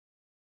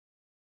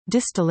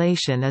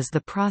Distillation is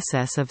the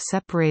process of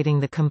separating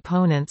the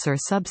components or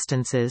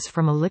substances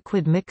from a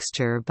liquid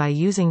mixture by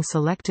using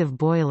selective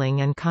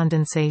boiling and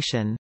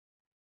condensation.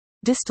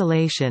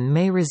 Distillation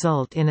may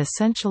result in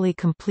essentially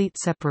complete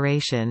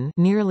separation,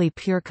 nearly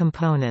pure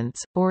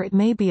components, or it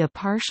may be a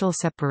partial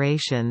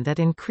separation that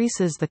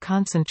increases the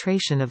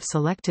concentration of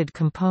selected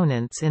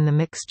components in the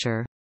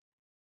mixture.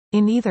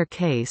 In either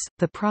case,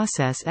 the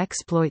process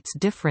exploits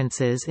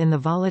differences in the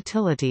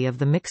volatility of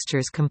the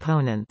mixture's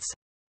components.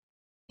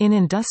 In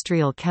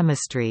industrial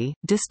chemistry,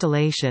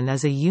 distillation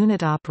is a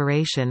unit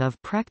operation of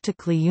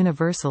practically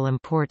universal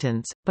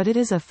importance, but it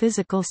is a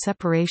physical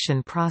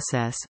separation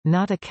process,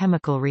 not a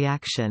chemical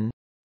reaction.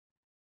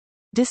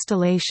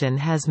 Distillation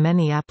has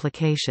many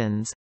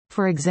applications.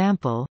 For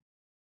example,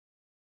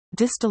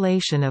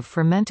 distillation of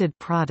fermented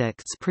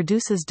products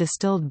produces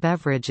distilled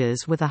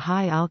beverages with a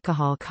high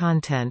alcohol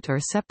content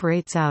or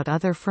separates out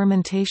other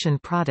fermentation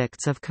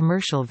products of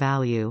commercial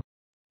value.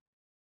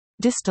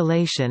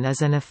 Distillation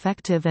is an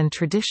effective and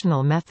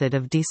traditional method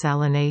of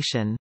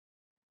desalination.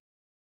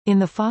 In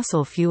the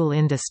fossil fuel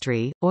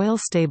industry, oil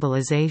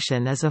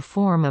stabilization is a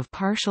form of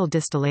partial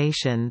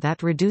distillation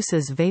that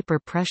reduces vapor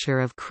pressure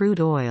of crude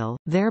oil,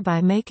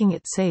 thereby making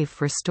it safe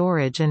for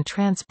storage and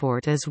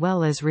transport as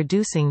well as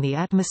reducing the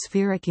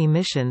atmospheric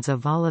emissions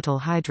of volatile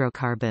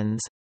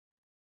hydrocarbons.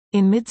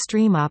 In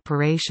midstream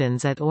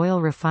operations at oil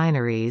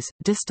refineries,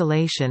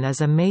 distillation is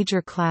a major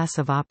class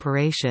of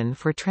operation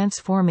for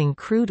transforming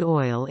crude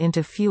oil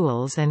into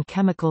fuels and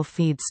chemical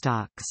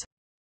feedstocks.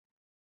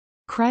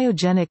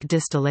 Cryogenic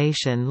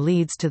distillation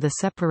leads to the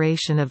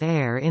separation of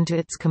air into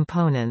its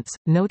components,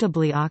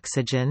 notably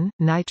oxygen,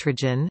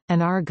 nitrogen,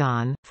 and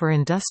argon, for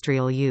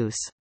industrial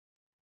use.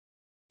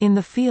 In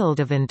the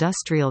field of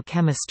industrial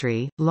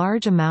chemistry,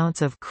 large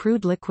amounts of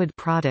crude liquid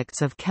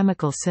products of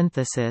chemical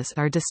synthesis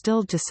are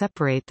distilled to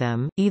separate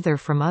them, either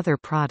from other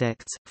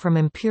products, from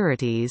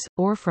impurities,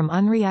 or from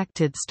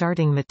unreacted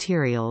starting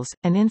materials.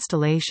 An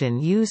installation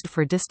used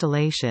for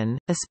distillation,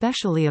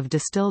 especially of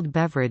distilled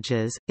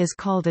beverages, is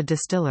called a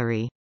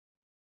distillery.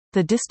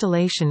 The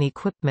distillation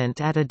equipment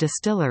at a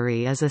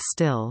distillery is a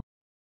still.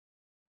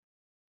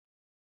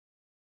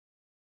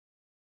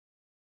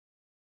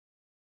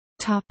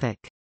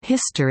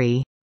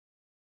 History.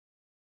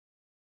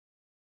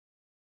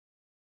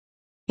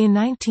 In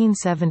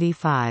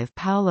 1975,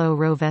 Paolo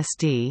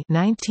Rovesti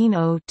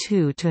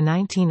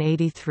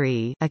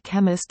 (1902–1983), a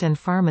chemist and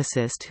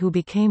pharmacist who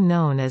became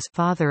known as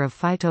 "father of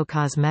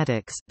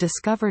phytocosmetics,"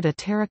 discovered a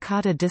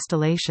terracotta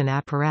distillation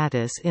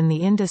apparatus in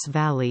the Indus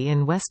Valley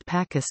in West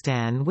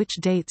Pakistan which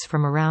dates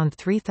from around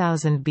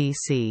 3000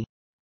 BC.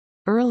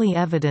 Early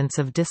evidence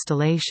of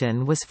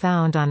distillation was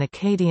found on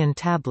Akkadian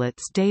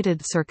tablets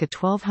dated circa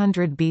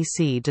 1200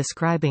 BC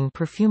describing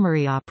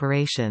perfumery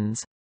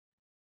operations.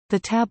 The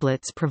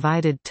tablets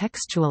provided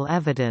textual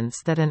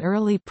evidence that an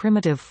early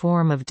primitive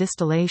form of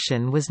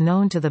distillation was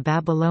known to the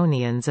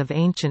Babylonians of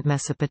ancient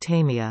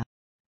Mesopotamia.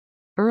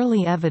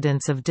 Early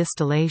evidence of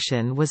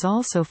distillation was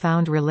also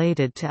found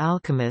related to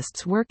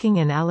alchemists working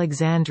in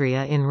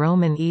Alexandria in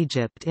Roman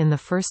Egypt in the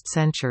 1st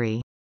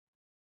century.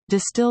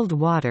 Distilled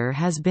water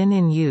has been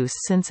in use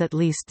since at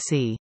least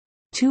c.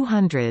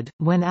 200,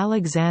 when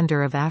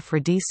Alexander of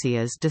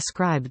Aphrodisias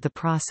described the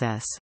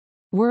process.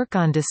 Work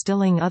on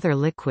distilling other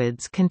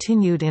liquids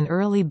continued in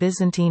early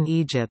Byzantine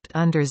Egypt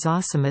under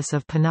Zosimus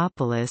of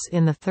Panopolis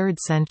in the 3rd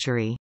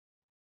century.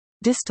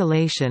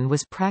 Distillation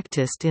was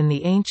practiced in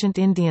the ancient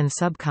Indian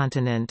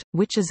subcontinent,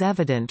 which is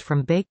evident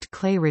from baked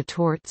clay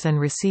retorts and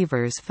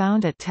receivers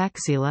found at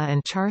Taxila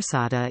and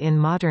Charsada in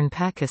modern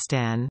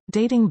Pakistan,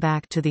 dating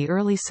back to the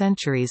early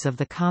centuries of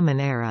the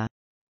Common Era.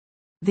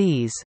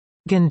 These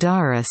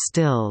Gandhara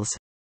stills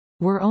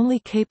were only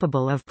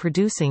capable of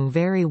producing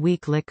very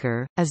weak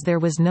liquor, as there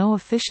was no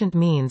efficient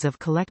means of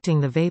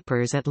collecting the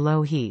vapors at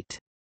low heat.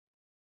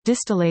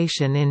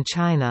 Distillation in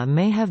China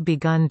may have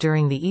begun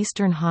during the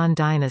Eastern Han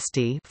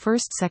Dynasty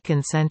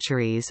 1st–2nd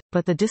centuries,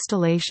 but the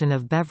distillation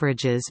of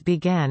beverages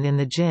began in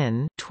the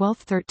Jin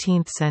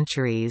 12th–13th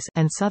centuries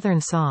and Southern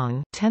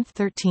Song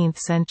 10th–13th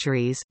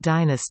centuries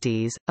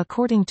dynasties.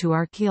 According to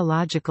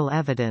archaeological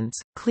evidence,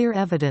 clear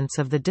evidence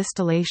of the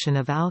distillation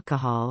of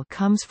alcohol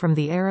comes from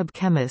the Arab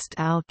chemist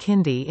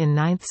al-Kindi in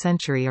 9th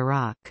century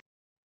Iraq.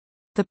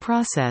 The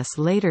process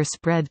later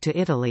spread to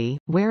Italy,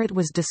 where it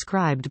was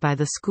described by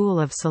the school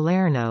of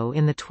Salerno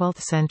in the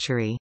 12th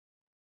century.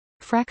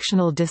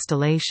 Fractional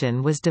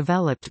distillation was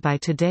developed by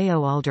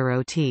Taddeo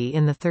Alderotti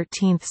in the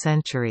 13th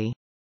century.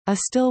 A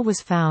still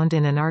was found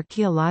in an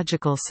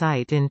archaeological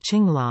site in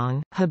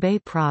Qinglong, Hebei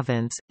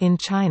Province, in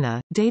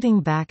China,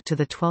 dating back to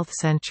the 12th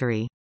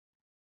century.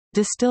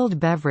 Distilled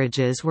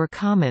beverages were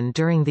common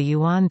during the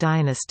Yuan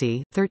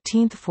dynasty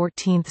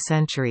 13th–14th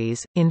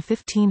centuries. In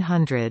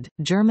 1500,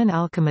 German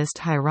alchemist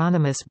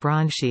Hieronymus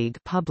Braunschweig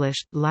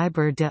published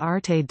Liber de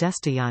Arte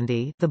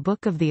Destillandi, the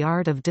Book of the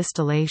Art of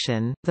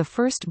Distillation, the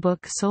first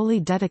book solely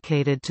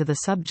dedicated to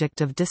the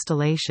subject of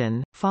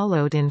distillation,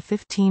 followed in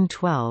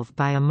 1512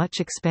 by a much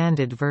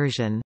expanded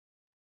version.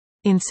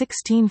 In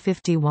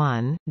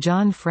 1651,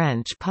 John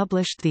French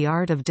published The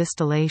Art of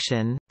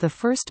Distillation, the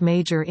first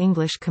major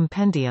English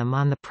compendium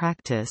on the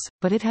practice,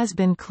 but it has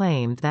been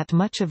claimed that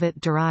much of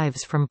it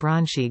derives from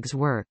Braunschweig's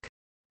work.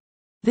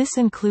 This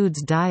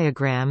includes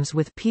diagrams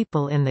with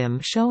people in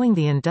them showing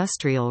the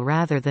industrial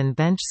rather than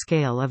bench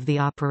scale of the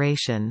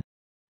operation.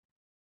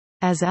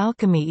 As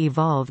alchemy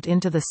evolved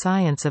into the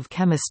science of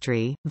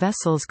chemistry,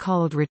 vessels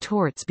called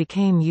retorts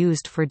became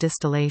used for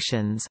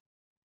distillations.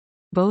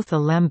 Both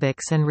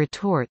alembics and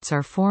retorts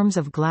are forms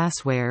of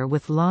glassware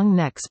with long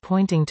necks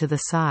pointing to the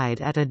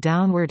side at a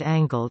downward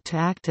angle to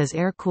act as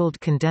air-cooled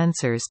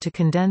condensers to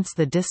condense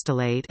the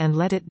distillate and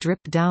let it drip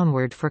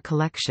downward for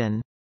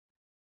collection.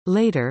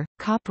 Later,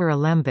 copper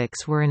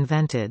alembics were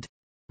invented.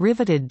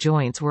 Riveted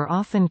joints were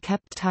often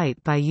kept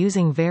tight by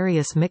using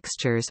various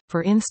mixtures,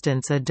 for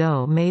instance a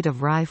dough made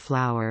of rye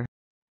flour.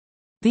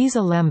 These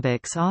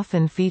alembics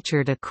often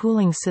featured a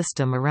cooling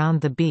system around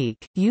the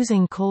beak,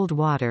 using cold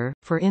water,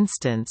 for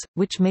instance,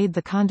 which made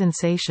the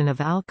condensation of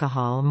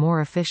alcohol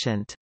more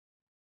efficient.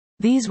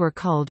 These were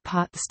called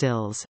pot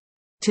stills.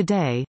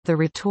 Today, the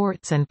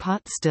retorts and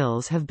pot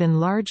stills have been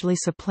largely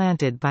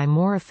supplanted by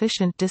more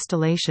efficient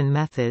distillation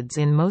methods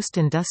in most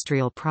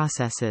industrial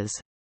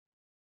processes.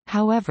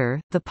 However,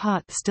 the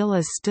pot still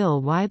is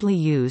still widely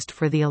used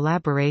for the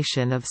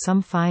elaboration of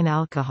some fine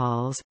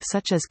alcohols,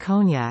 such as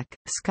cognac,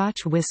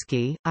 Scotch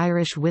whisky,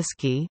 Irish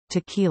whisky,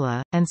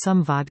 tequila, and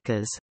some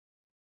vodkas.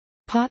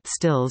 Pot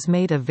stills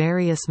made of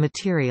various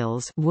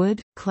materials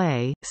wood,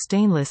 clay,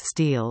 stainless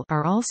steel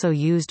are also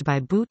used by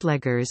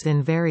bootleggers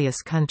in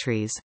various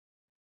countries.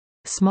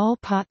 Small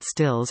pot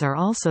stills are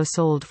also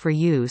sold for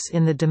use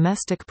in the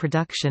domestic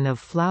production of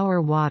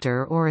flour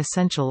water or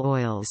essential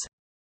oils.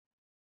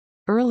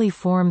 Early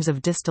forms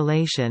of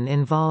distillation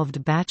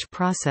involved batch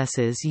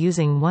processes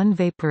using one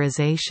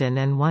vaporization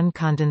and one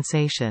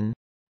condensation.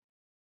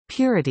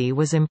 Purity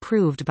was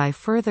improved by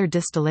further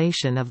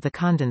distillation of the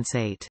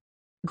condensate.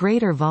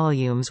 Greater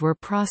volumes were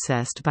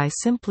processed by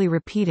simply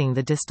repeating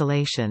the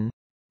distillation.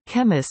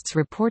 Chemists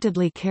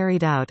reportedly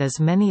carried out as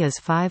many as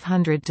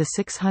 500 to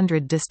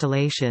 600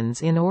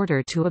 distillations in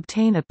order to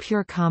obtain a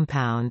pure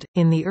compound.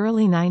 In the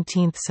early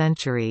 19th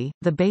century,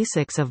 the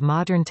basics of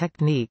modern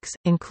techniques,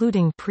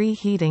 including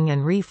preheating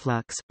and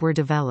reflux, were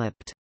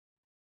developed.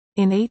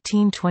 In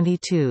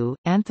 1822,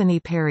 Anthony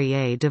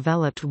Perrier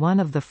developed one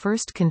of the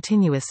first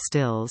continuous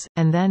stills,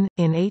 and then,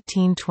 in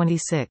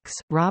 1826,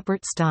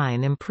 Robert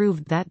Stein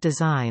improved that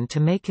design to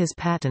make his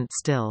patent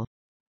still.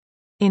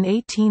 In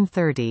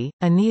 1830,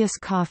 Aeneas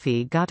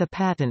Coffey got a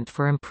patent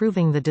for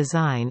improving the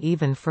design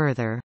even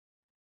further.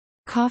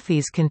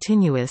 Coffey's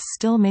continuous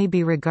still may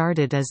be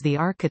regarded as the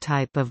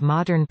archetype of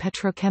modern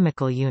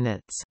petrochemical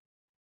units.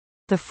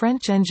 The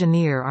French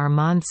engineer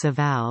Armand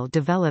Saval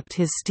developed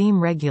his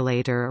steam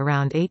regulator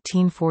around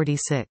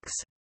 1846.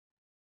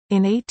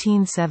 In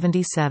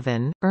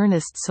 1877,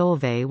 Ernest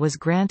Solvay was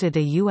granted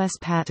a U.S.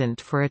 patent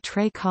for a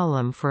tray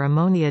column for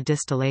ammonia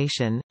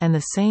distillation, and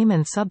the same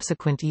and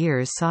subsequent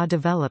years saw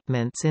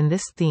developments in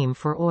this theme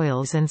for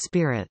oils and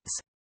spirits.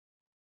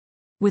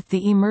 With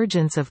the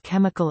emergence of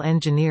chemical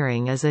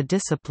engineering as a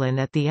discipline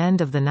at the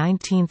end of the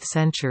 19th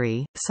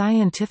century,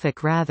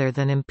 scientific rather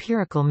than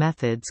empirical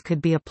methods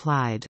could be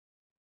applied.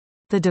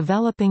 The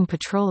developing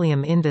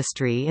petroleum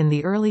industry in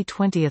the early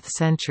 20th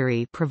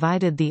century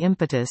provided the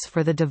impetus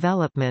for the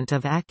development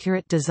of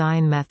accurate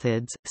design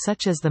methods,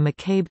 such as the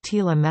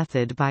McCabe-Thiele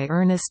method by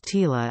Ernest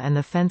Thiele and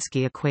the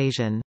Fensky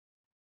equation.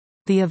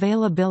 The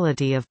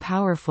availability of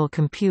powerful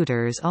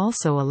computers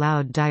also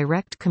allowed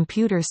direct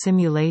computer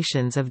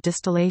simulations of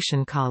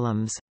distillation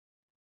columns.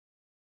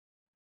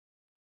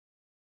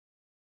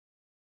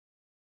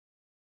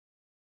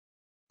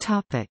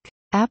 Topic: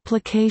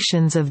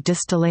 Applications of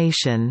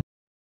distillation.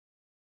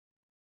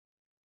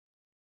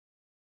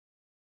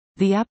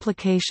 The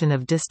application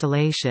of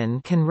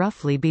distillation can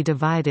roughly be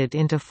divided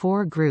into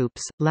four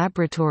groups: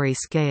 laboratory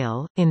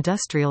scale,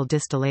 industrial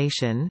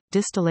distillation,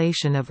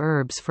 distillation of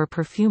herbs for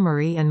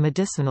perfumery and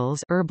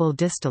medicinals, herbal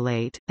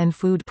distillate, and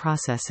food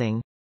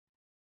processing.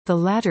 The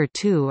latter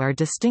two are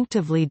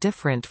distinctively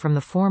different from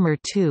the former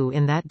two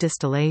in that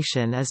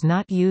distillation is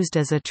not used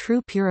as a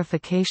true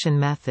purification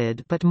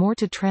method but more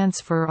to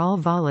transfer all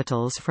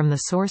volatiles from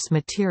the source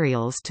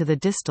materials to the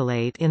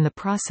distillate in the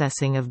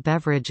processing of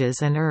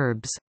beverages and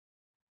herbs.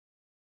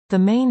 The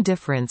main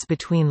difference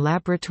between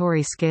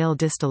laboratory-scale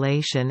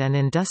distillation and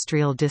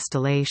industrial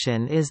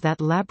distillation is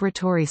that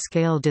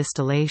laboratory-scale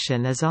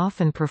distillation is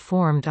often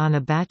performed on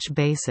a batch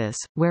basis,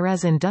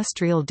 whereas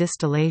industrial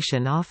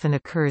distillation often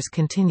occurs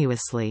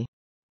continuously.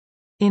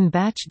 In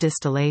batch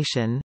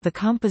distillation, the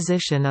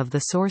composition of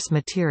the source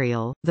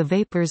material, the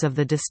vapors of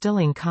the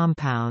distilling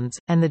compounds,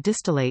 and the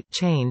distillate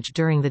change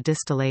during the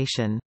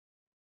distillation.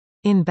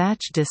 In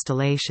batch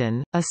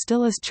distillation, a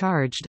still is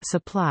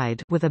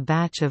supplied with a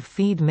batch of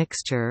feed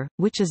mixture,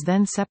 which is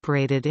then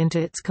separated into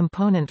its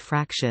component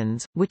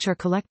fractions, which are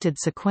collected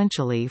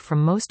sequentially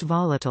from most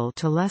volatile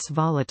to less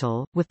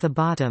volatile, with the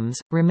bottoms,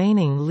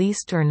 remaining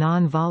least or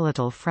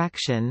non-volatile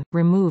fraction,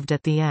 removed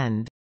at the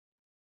end.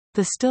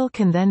 The still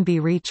can then be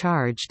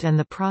recharged and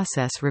the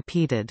process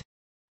repeated.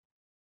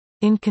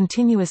 In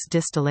continuous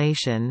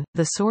distillation,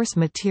 the source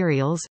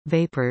materials,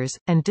 vapors,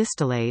 and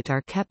distillate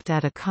are kept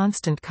at a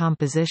constant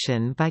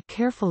composition by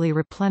carefully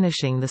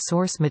replenishing the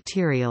source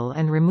material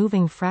and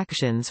removing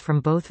fractions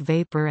from both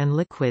vapor and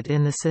liquid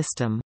in the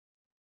system.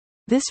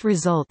 This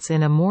results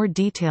in a more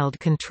detailed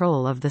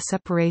control of the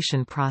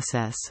separation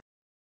process.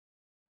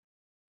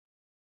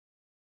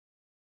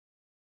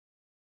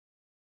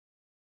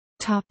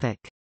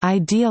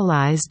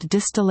 Idealized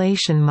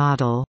distillation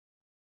model.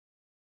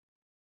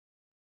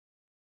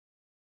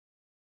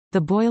 The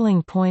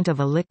boiling point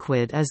of a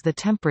liquid is the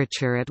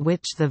temperature at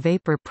which the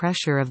vapor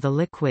pressure of the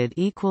liquid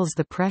equals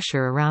the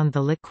pressure around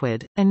the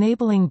liquid,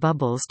 enabling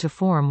bubbles to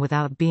form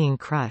without being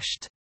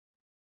crushed.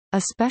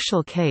 A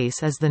special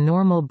case is the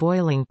normal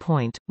boiling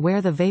point,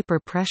 where the vapor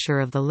pressure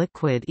of the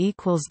liquid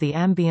equals the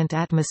ambient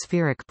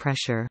atmospheric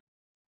pressure.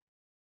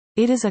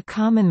 It is a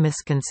common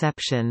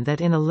misconception that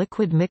in a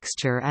liquid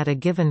mixture at a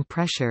given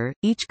pressure,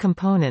 each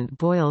component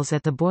boils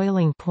at the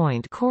boiling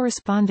point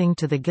corresponding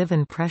to the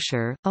given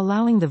pressure,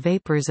 allowing the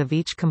vapors of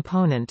each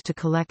component to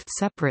collect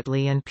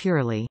separately and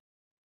purely.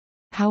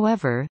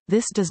 However,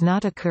 this does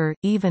not occur,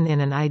 even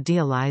in an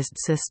idealized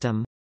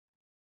system.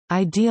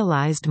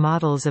 Idealized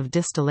models of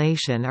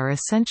distillation are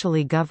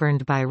essentially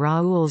governed by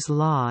Raoult's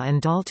law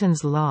and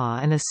Dalton's law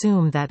and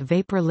assume that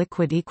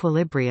vapor-liquid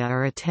equilibria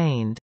are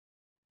attained.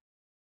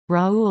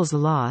 Raoult's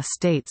law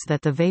states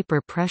that the vapor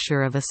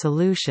pressure of a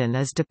solution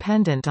is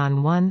dependent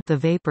on 1 the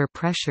vapor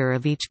pressure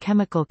of each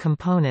chemical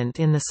component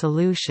in the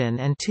solution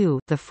and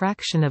 2 the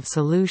fraction of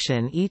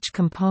solution each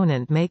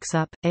component makes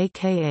up,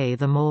 aka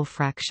the mole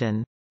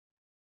fraction.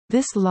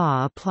 This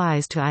law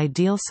applies to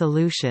ideal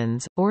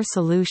solutions, or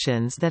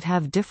solutions that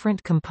have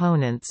different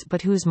components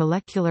but whose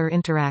molecular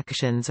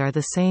interactions are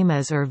the same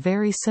as or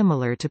very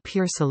similar to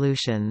pure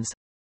solutions.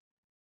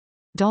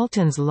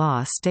 Dalton's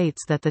law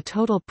states that the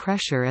total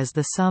pressure is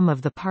the sum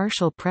of the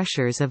partial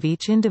pressures of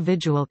each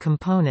individual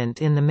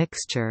component in the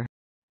mixture.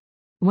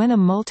 When a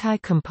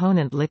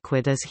multi-component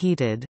liquid is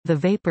heated, the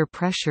vapor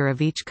pressure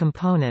of each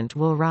component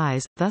will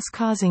rise, thus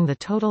causing the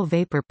total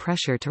vapor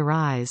pressure to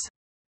rise.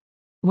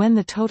 When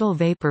the total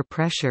vapor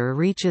pressure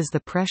reaches the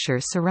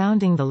pressure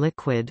surrounding the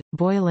liquid,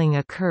 boiling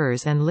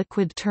occurs and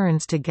liquid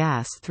turns to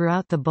gas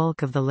throughout the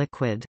bulk of the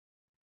liquid.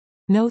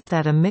 Note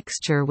that a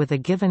mixture with a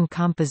given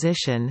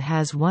composition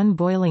has one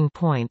boiling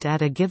point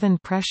at a given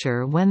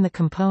pressure when the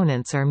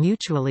components are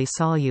mutually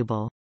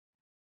soluble.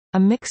 A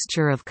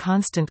mixture of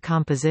constant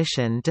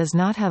composition does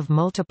not have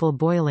multiple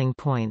boiling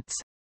points.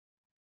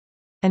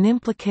 An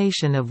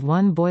implication of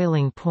one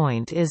boiling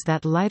point is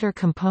that lighter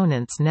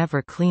components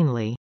never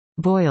cleanly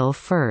boil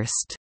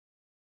first.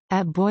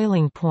 At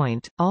boiling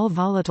point, all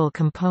volatile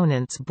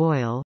components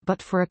boil,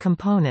 but for a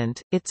component,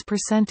 its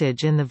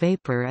percentage in the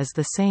vapor is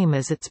the same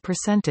as its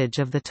percentage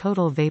of the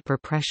total vapor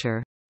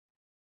pressure.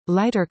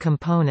 Lighter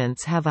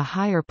components have a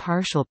higher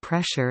partial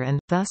pressure and,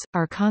 thus,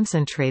 are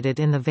concentrated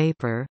in the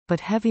vapor, but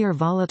heavier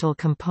volatile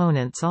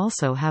components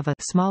also have a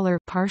smaller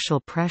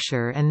partial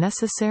pressure and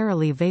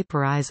necessarily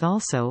vaporize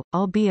also,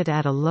 albeit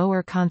at a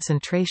lower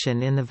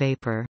concentration in the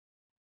vapor.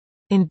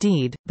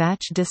 Indeed,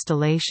 batch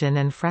distillation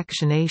and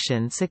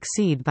fractionation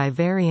succeed by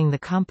varying the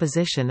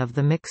composition of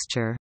the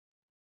mixture.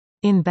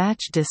 In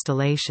batch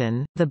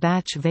distillation, the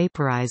batch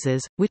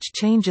vaporizes, which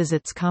changes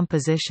its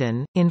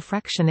composition. In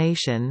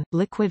fractionation,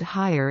 liquid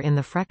higher in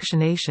the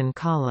fractionation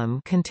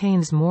column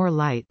contains more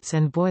lights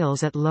and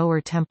boils at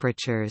lower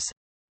temperatures.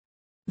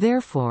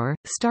 Therefore,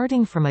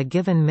 starting from a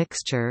given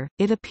mixture,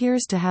 it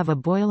appears to have a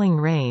boiling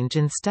range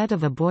instead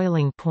of a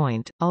boiling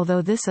point,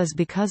 although this is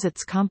because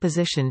its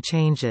composition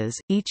changes.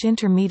 Each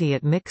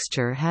intermediate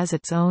mixture has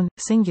its own,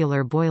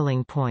 singular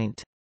boiling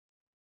point.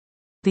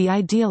 The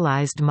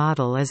idealized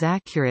model is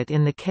accurate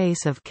in the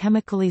case of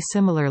chemically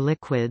similar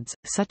liquids,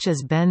 such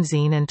as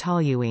benzene and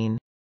toluene.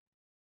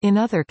 In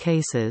other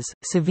cases,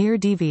 severe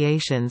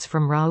deviations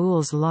from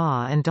Raoult's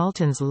law and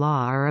Dalton's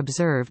law are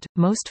observed,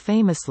 most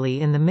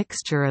famously in the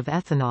mixture of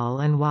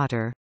ethanol and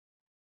water.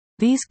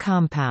 These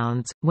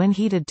compounds, when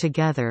heated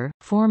together,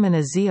 form an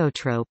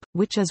azeotrope,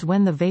 which is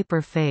when the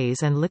vapor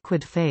phase and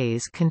liquid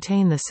phase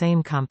contain the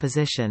same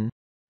composition.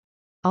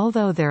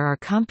 Although there are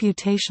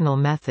computational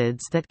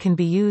methods that can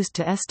be used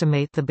to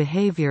estimate the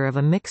behavior of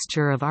a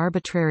mixture of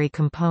arbitrary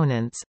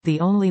components, the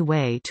only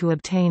way to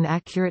obtain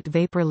accurate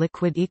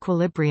vapor-liquid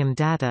equilibrium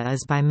data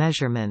is by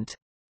measurement.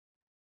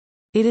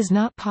 It is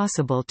not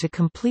possible to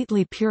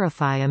completely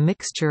purify a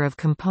mixture of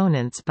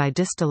components by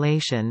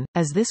distillation,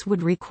 as this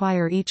would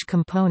require each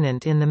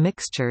component in the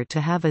mixture to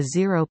have a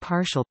zero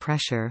partial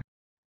pressure.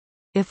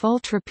 If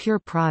ultra-pure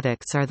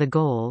products are the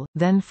goal,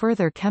 then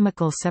further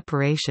chemical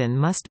separation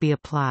must be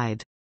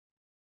applied.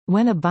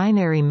 When a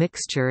binary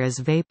mixture is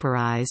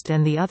vaporized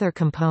and the other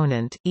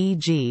component,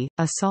 e.g.,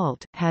 a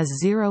salt, has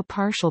zero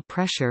partial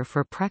pressure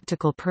for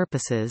practical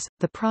purposes,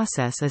 the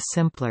process is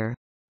simpler.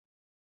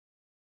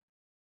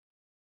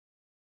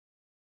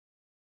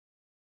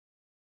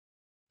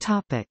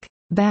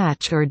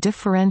 Batch or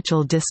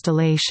differential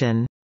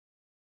distillation.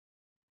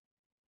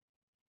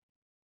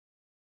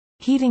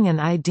 Heating an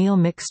ideal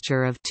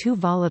mixture of two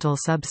volatile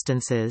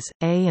substances,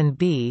 A and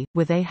B,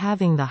 with A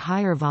having the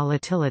higher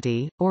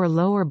volatility, or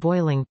lower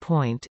boiling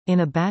point, in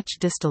a batch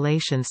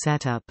distillation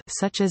setup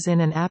such as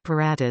in an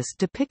apparatus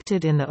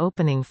depicted in the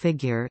opening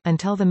figure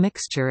until the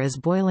mixture is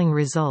boiling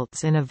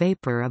results in a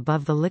vapor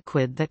above the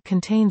liquid that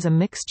contains a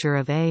mixture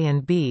of A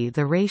and B.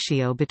 The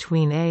ratio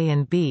between A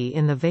and B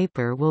in the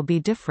vapor will be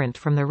different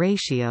from the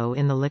ratio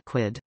in the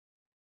liquid.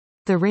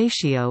 The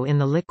ratio in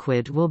the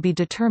liquid will be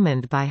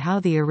determined by how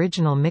the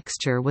original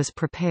mixture was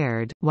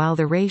prepared, while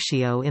the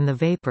ratio in the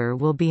vapor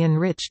will be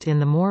enriched in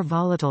the more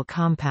volatile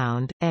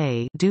compound,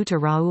 A, due to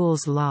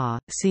Raoult's law,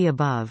 see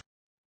above.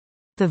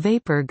 The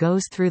vapor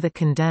goes through the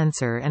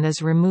condenser and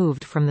is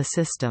removed from the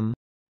system.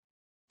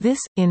 This,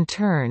 in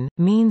turn,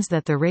 means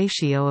that the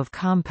ratio of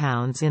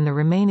compounds in the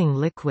remaining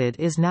liquid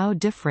is now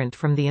different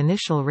from the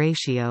initial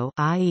ratio,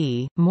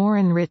 i.e., more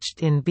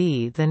enriched in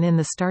B than in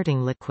the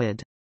starting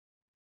liquid.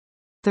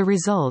 The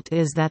result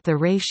is that the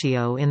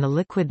ratio in the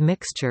liquid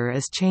mixture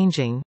is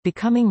changing,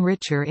 becoming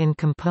richer in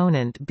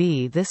component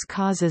B. This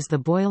causes the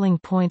boiling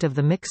point of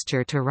the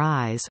mixture to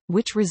rise,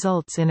 which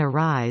results in a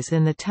rise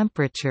in the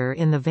temperature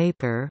in the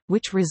vapor,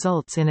 which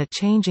results in a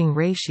changing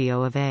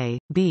ratio of A,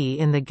 B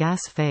in the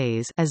gas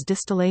phase. As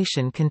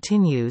distillation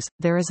continues,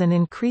 there is an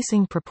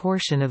increasing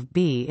proportion of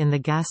B in the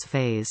gas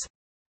phase.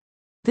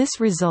 This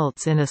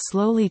results in a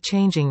slowly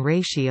changing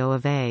ratio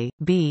of A,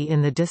 B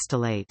in the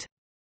distillate.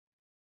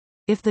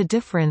 If the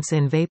difference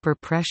in vapor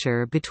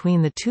pressure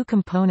between the two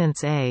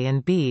components A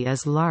and B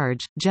is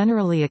large,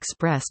 generally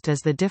expressed as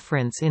the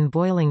difference in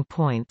boiling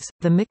points,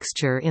 the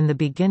mixture in the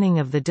beginning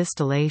of the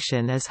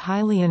distillation is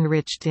highly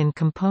enriched in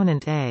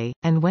component A,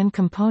 and when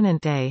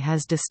component A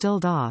has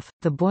distilled off,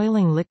 the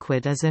boiling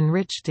liquid is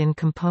enriched in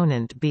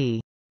component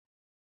B.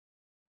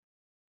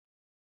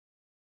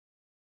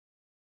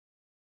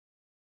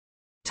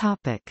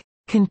 Topic: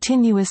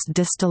 Continuous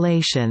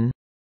distillation.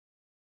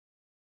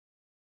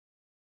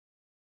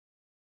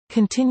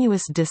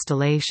 Continuous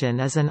distillation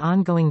is an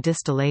ongoing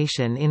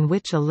distillation in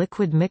which a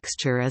liquid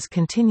mixture is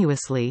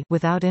continuously,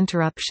 without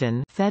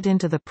interruption, fed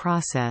into the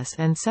process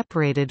and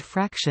separated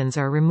fractions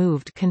are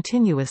removed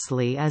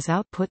continuously as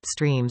output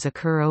streams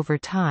occur over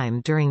time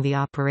during the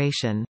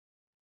operation.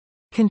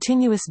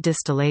 Continuous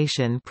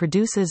distillation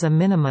produces a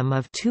minimum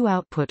of two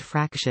output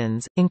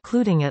fractions,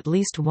 including at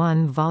least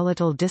one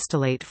volatile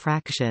distillate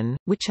fraction,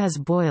 which has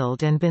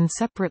boiled and been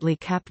separately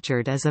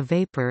captured as a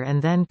vapor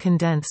and then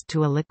condensed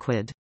to a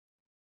liquid.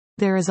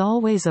 There is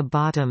always a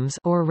bottoms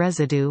or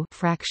residue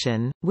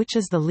fraction, which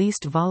is the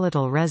least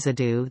volatile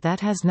residue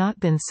that has not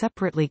been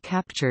separately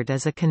captured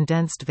as a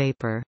condensed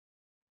vapor.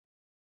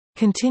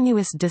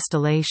 Continuous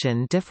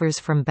distillation differs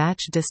from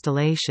batch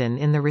distillation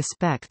in the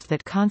respect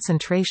that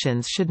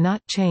concentrations should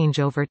not change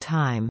over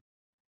time.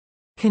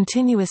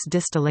 Continuous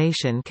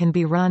distillation can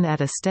be run at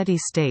a steady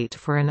state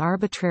for an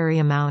arbitrary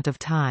amount of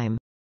time.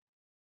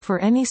 For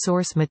any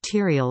source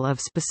material of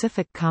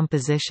specific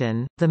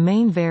composition, the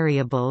main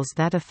variables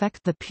that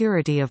affect the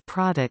purity of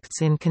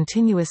products in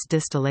continuous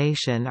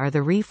distillation are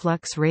the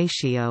reflux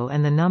ratio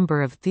and the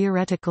number of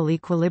theoretical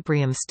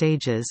equilibrium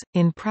stages,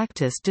 in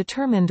practice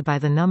determined by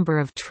the number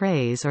of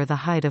trays or the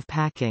height of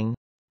packing.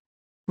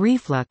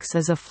 Reflux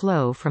is a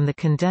flow from the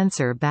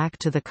condenser back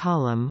to the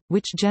column,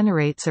 which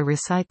generates a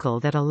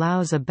recycle that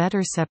allows a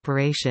better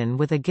separation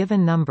with a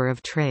given number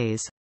of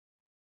trays.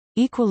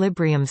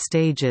 Equilibrium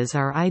stages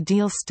are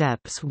ideal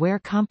steps where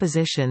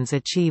compositions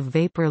achieve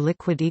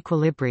vapor-liquid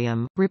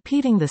equilibrium,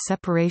 repeating the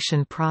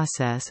separation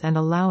process and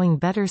allowing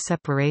better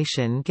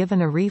separation given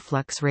a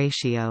reflux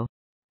ratio.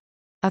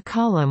 A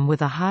column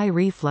with a high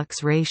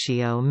reflux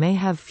ratio may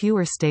have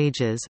fewer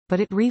stages,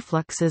 but it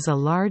refluxes a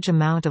large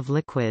amount of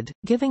liquid,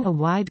 giving a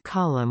wide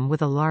column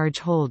with a large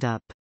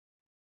holdup.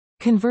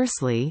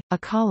 Conversely, a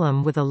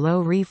column with a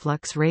low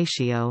reflux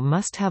ratio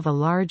must have a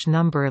large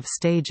number of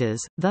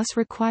stages, thus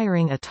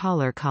requiring a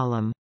taller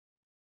column.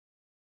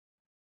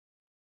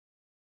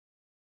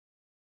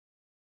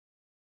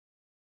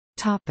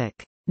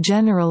 Topic: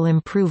 General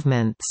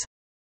improvements.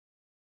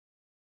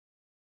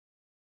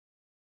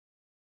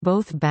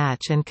 Both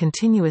batch and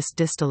continuous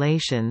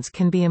distillations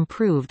can be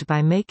improved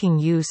by making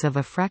use of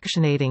a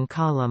fractionating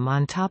column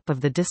on top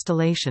of the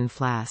distillation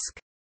flask.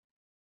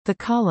 The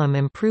column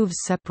improves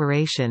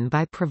separation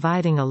by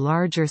providing a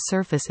larger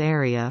surface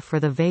area for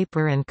the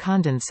vapor and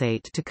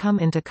condensate to come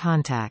into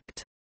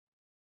contact.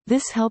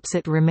 This helps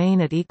it remain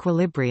at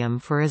equilibrium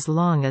for as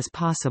long as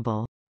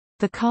possible.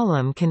 The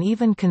column can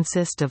even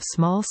consist of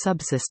small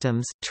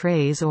subsystems,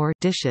 trays or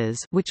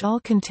dishes, which all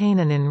contain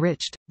an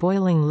enriched,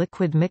 boiling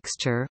liquid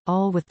mixture,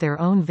 all with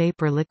their own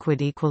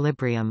vapor-liquid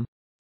equilibrium.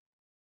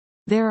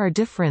 There are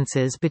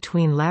differences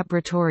between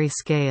laboratory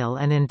scale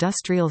and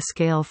industrial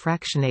scale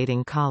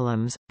fractionating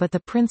columns, but the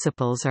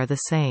principles are the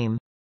same.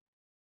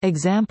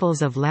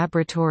 Examples of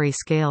laboratory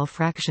scale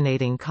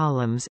fractionating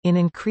columns in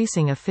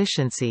increasing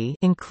efficiency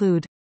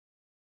include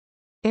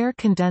air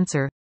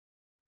condenser,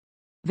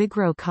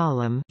 Vigro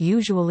column,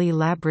 usually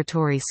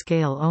laboratory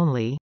scale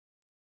only,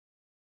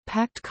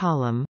 packed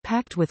column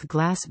packed with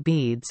glass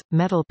beads,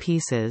 metal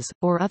pieces,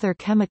 or other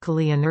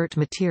chemically inert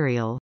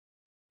material.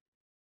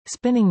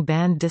 Spinning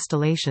band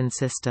distillation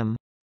system.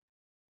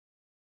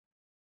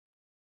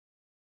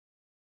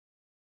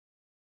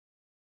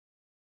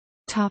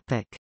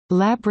 Topic: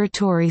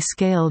 Laboratory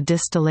scale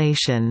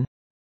distillation.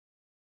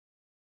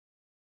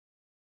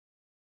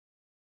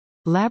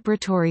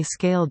 Laboratory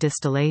scale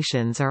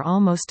distillations are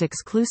almost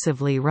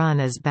exclusively run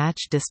as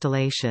batch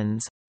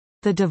distillations.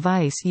 The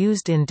device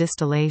used in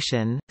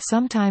distillation,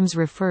 sometimes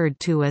referred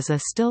to as a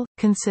still,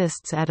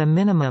 consists at a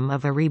minimum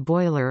of a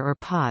reboiler or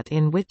pot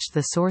in which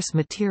the source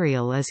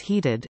material is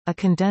heated, a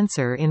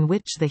condenser in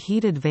which the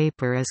heated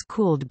vapor is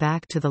cooled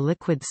back to the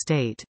liquid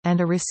state, and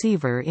a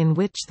receiver in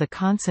which the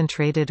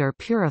concentrated or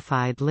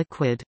purified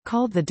liquid,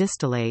 called the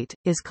distillate,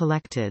 is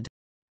collected.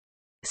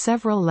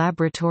 Several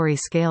laboratory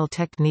scale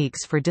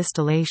techniques for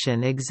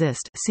distillation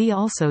exist. See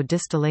also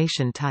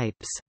distillation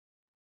types.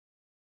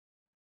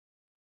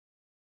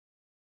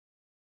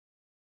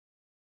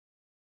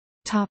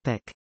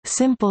 Topic: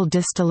 Simple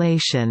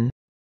distillation.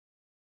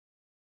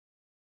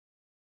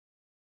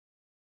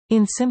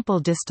 In simple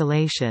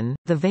distillation,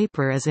 the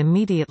vapor is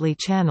immediately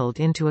channeled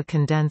into a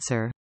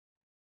condenser.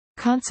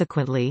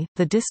 Consequently,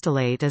 the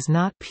distillate is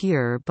not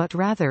pure but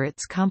rather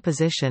its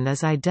composition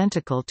is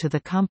identical to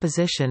the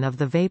composition of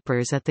the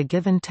vapors at the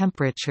given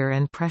temperature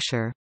and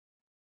pressure.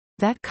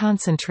 That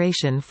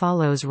concentration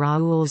follows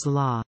Raoult's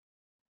law.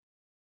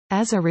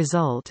 As a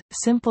result,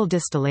 simple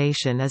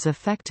distillation is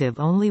effective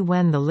only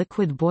when the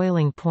liquid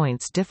boiling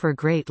points differ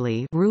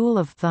greatly, rule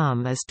of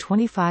thumb is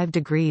 25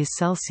 degrees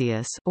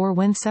Celsius, or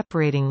when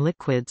separating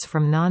liquids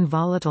from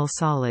non-volatile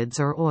solids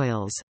or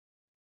oils.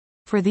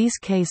 For these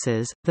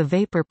cases, the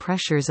vapor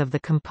pressures of the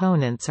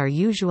components are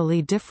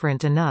usually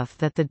different enough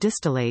that the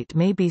distillate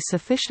may be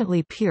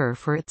sufficiently pure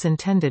for its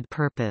intended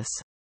purpose.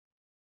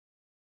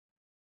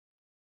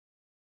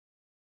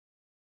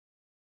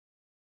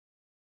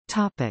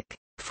 Topic: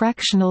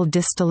 Fractional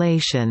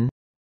distillation.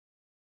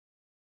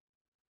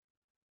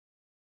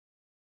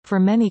 For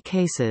many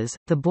cases,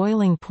 the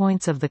boiling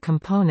points of the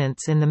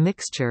components in the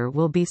mixture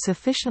will be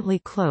sufficiently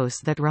close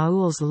that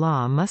Raoult's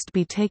law must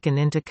be taken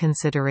into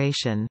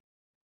consideration.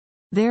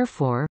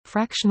 Therefore,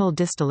 fractional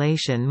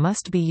distillation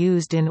must be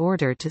used in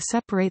order to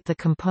separate the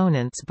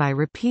components by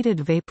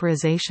repeated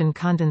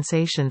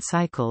vaporization-condensation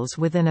cycles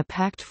within a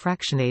packed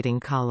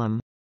fractionating column.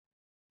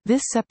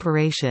 This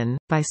separation,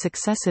 by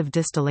successive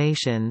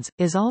distillations,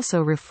 is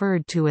also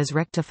referred to as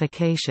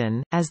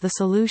rectification. As the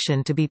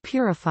solution to be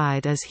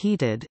purified is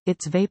heated,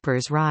 its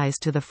vapors rise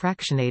to the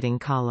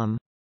fractionating column.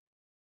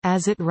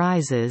 As it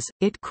rises,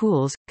 it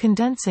cools,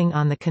 condensing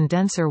on the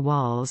condenser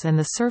walls and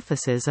the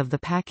surfaces of the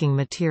packing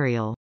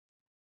material.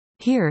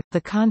 Here, the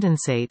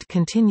condensate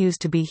continues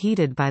to be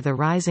heated by the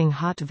rising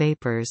hot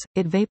vapors,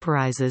 it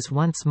vaporizes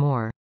once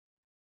more.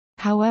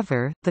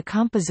 However, the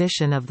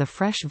composition of the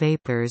fresh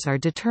vapors are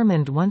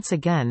determined once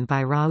again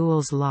by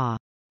Raoult's law.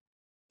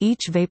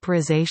 Each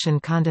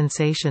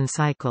vaporization-condensation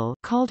cycle,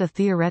 called a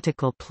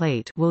theoretical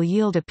plate, will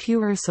yield a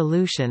purer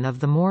solution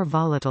of the more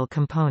volatile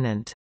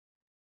component.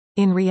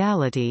 In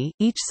reality,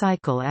 each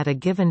cycle at a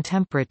given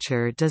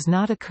temperature does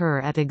not occur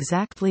at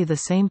exactly the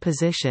same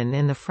position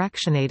in the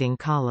fractionating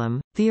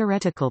column.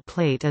 Theoretical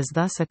plate is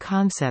thus a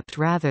concept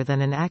rather than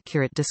an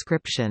accurate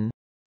description.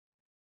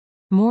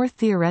 More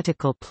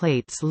theoretical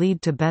plates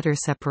lead to better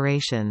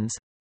separations.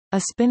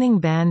 A spinning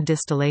band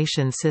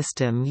distillation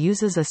system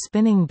uses a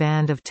spinning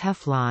band of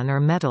Teflon or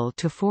metal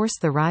to force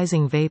the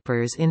rising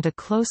vapors into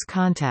close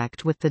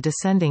contact with the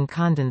descending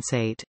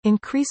condensate,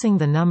 increasing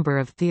the number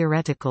of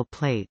theoretical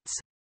plates.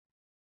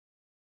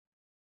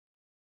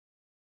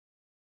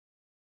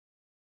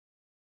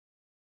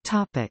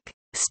 Topic: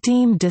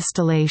 Steam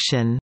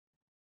distillation.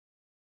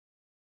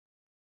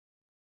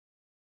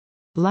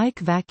 Like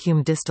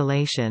vacuum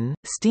distillation,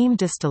 steam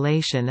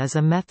distillation is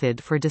a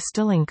method for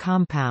distilling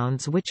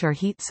compounds which are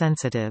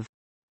heat-sensitive.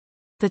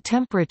 The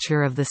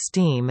temperature of the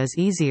steam is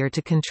easier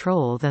to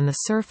control than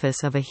the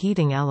surface of a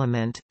heating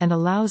element, and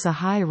allows a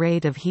high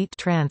rate of heat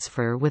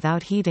transfer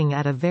without heating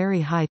at a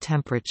very high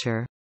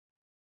temperature.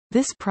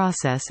 This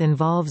process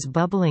involves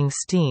bubbling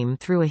steam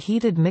through a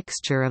heated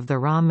mixture of the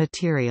raw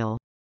material.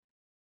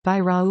 By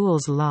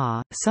Raoult's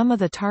law, some of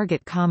the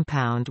target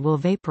compound will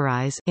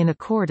vaporize in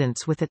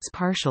accordance with its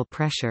partial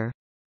pressure.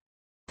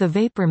 The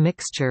vapor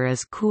mixture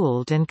is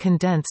cooled and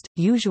condensed,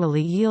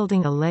 usually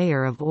yielding a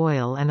layer of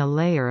oil and a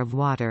layer of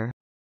water.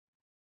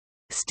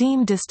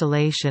 Steam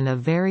distillation of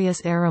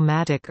various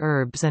aromatic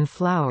herbs and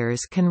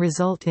flowers can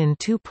result in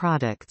two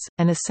products,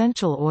 an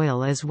essential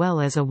oil as well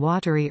as a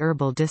watery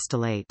herbal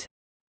distillate.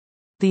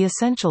 The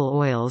essential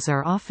oils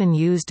are often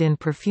used in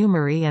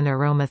perfumery and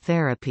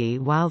aromatherapy,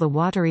 while the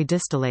watery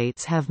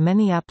distillates have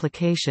many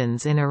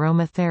applications in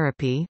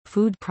aromatherapy,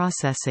 food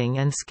processing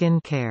and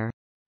skin care.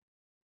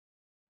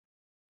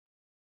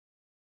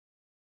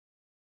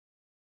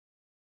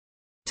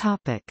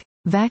 Topic: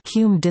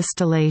 Vacuum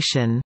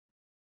distillation.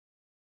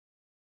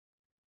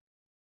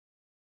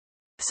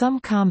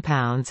 Some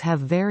compounds have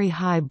very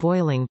high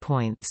boiling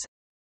points.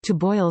 To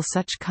boil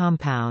such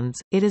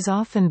compounds, it is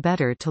often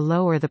better to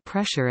lower the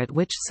pressure at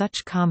which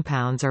such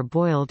compounds are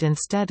boiled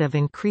instead of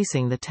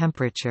increasing the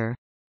temperature.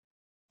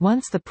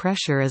 Once the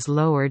pressure is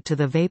lowered to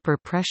the vapor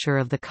pressure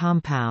of the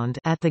compound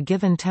at the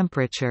given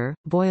temperature,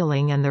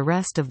 boiling and the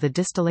rest of the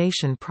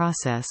distillation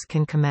process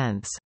can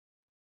commence.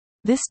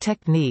 This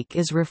technique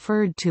is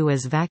referred to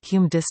as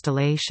vacuum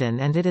distillation,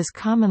 and it is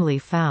commonly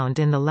found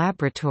in the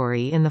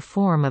laboratory in the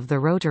form of the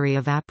rotary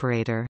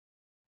evaporator.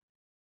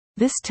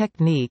 This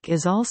technique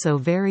is also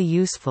very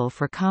useful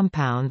for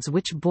compounds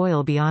which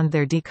boil beyond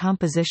their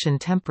decomposition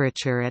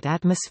temperature at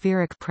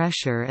atmospheric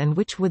pressure and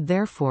which would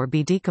therefore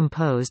be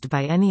decomposed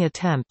by any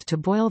attempt to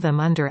boil them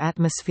under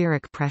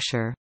atmospheric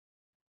pressure.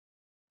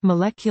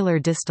 Molecular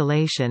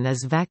distillation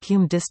is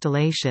vacuum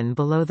distillation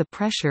below the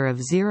pressure of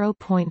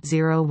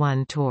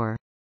 0.01 torr.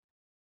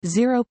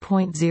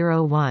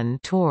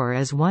 0.01 torr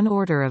is one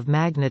order of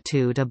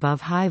magnitude above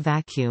high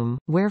vacuum,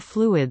 where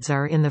fluids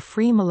are in the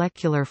free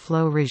molecular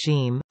flow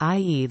regime,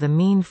 i.e. the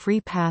mean free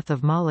path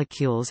of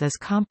molecules is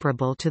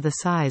comparable to the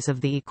size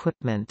of the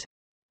equipment.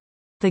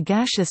 The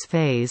gaseous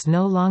phase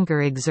no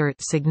longer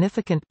exerts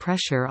significant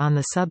pressure on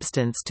the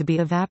substance to be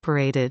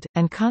evaporated,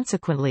 and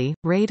consequently,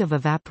 rate of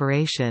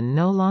evaporation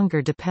no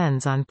longer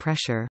depends on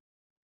pressure.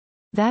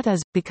 That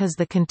is, because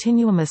the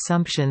continuum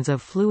assumptions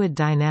of fluid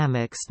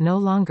dynamics no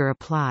longer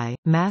apply,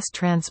 mass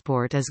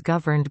transport is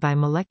governed by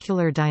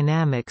molecular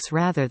dynamics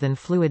rather than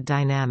fluid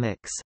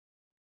dynamics.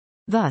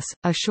 Thus,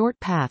 a short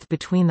path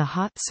between the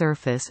hot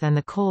surface and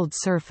the cold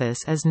surface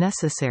is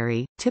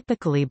necessary,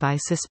 typically by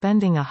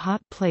suspending a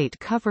hot plate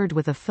covered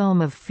with a film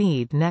of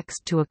feed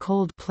next to a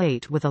cold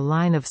plate with a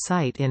line of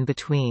sight in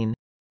between.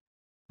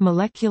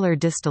 Molecular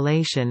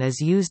distillation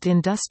is used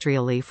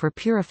industrially for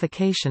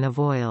purification of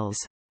oils.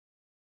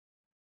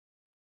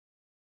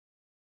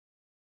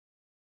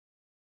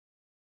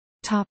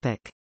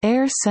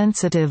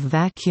 Air-sensitive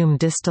vacuum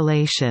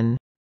distillation.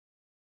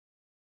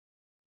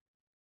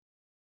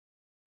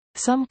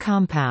 Some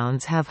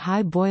compounds have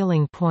high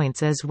boiling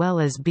points as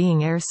well as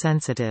being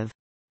air-sensitive.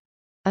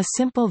 A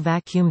simple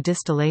vacuum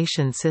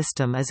distillation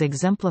system as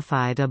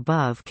exemplified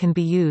above can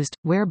be used,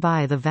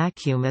 whereby the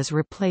vacuum is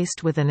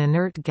replaced with an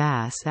inert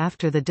gas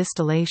after the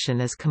distillation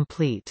is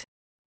complete.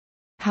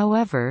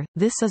 However,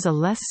 this is a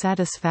less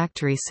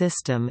satisfactory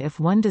system if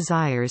one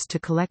desires to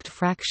collect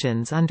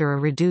fractions under a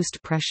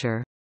reduced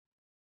pressure.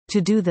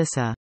 To do this,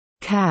 a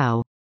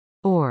cow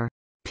or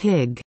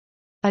pig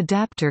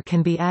adapter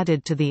can be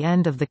added to the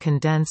end of the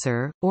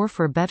condenser, or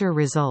for better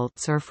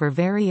results or for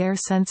very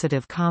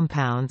air-sensitive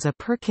compounds a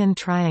Perkin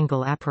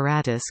triangle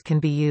apparatus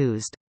can be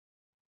used.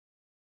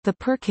 The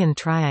Perkin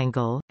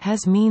triangle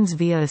has means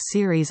via a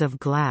series of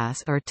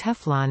glass or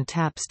Teflon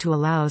taps to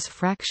allows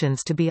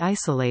fractions to be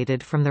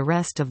isolated from the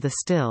rest of the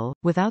still,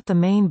 without the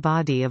main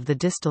body of the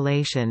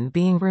distillation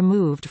being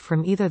removed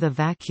from either the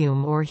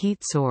vacuum or heat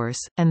source,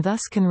 and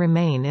thus can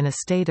remain in a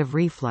state of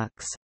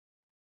reflux.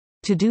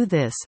 To do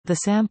this, the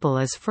sample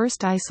is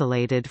first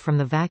isolated from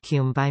the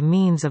vacuum by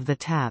means of the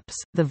taps.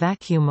 The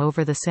vacuum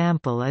over the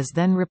sample is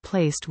then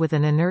replaced with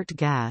an inert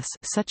gas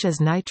such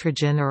as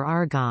nitrogen or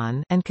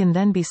argon and can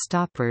then be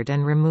stoppered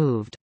and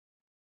removed.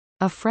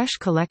 A fresh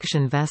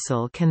collection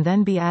vessel can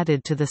then be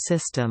added to the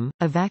system,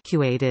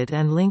 evacuated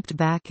and linked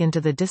back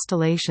into the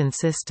distillation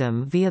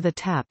system via the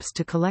taps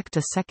to collect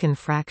a second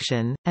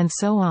fraction, and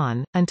so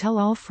on, until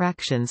all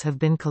fractions have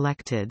been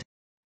collected.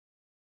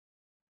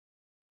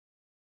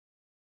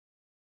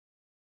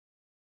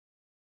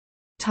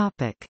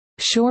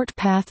 Short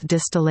path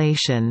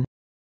distillation.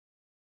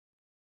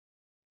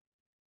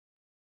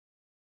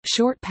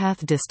 Short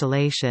path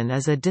distillation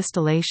is a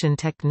distillation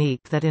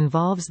technique that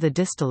involves the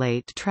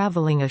distillate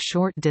traveling a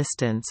short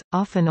distance,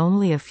 often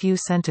only a few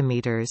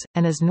centimeters,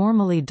 and is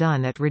normally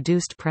done at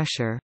reduced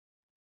pressure.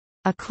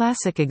 A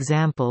classic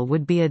example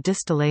would be a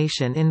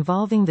distillation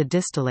involving the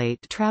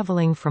distillate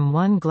traveling from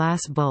one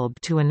glass bulb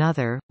to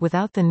another,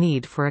 without the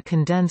need for a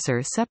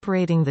condenser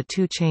separating the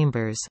two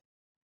chambers.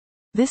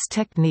 This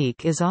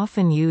technique is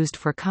often used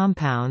for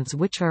compounds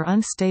which are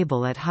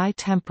unstable at high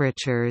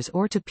temperatures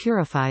or to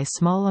purify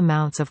small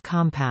amounts of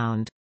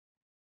compound.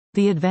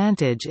 The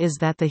advantage is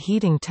that the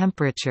heating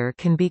temperature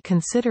can be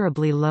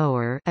considerably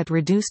lower at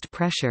reduced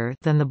pressure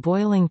than the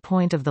boiling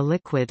point of the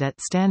liquid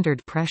at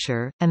standard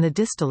pressure, and the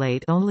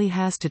distillate only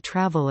has to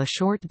travel a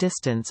short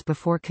distance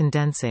before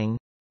condensing.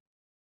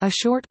 A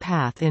short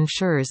path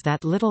ensures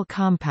that little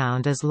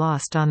compound is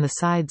lost on the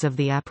sides of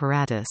the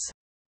apparatus.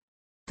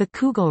 The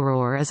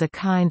Kugelrohr is a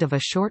kind of a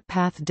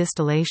short-path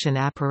distillation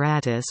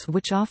apparatus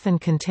which often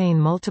contain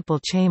multiple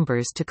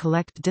chambers to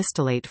collect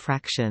distillate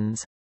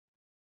fractions.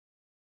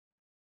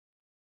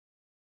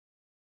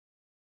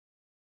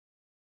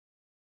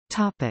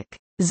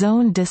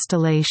 Zone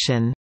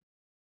distillation.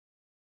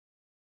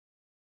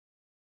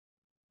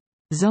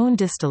 Zone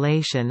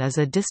distillation is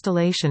a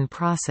distillation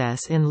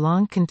process in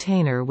long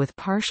container with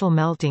partial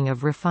melting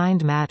of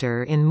refined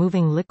matter in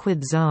moving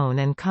liquid zone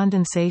and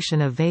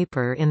condensation of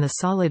vapor in the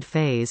solid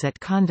phase at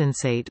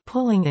condensate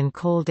pulling in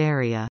cold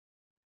area.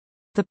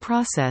 The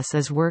process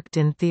is worked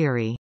in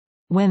theory.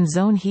 When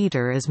zone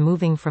heater is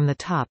moving from the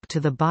top to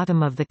the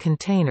bottom of the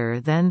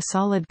container, then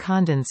solid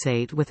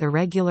condensate with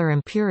irregular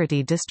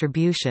impurity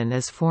distribution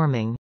is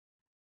forming.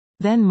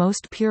 Then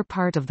most pure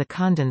part of the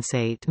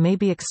condensate may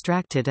be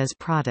extracted as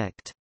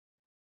product.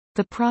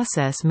 The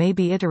process may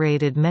be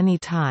iterated many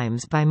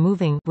times by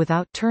moving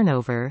without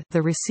turnover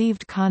the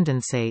received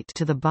condensate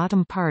to the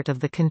bottom part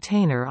of the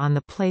container on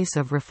the place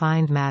of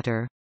refined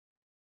matter.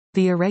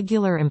 The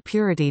irregular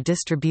impurity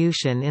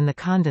distribution in the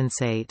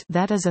condensate,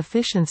 that is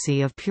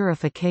efficiency of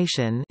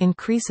purification,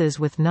 increases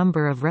with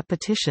number of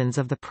repetitions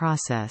of the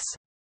process.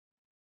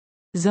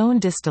 Zone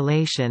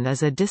distillation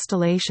is a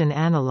distillation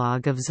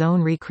analog of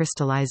zone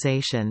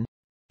recrystallization.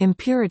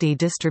 Impurity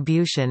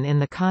distribution in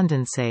the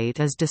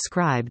condensate is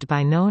described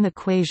by known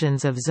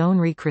equations of zone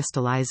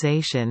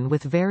recrystallization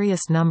with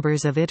various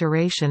numbers of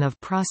iteration of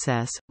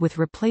process, with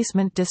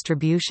replacement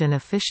distribution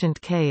efficient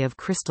K of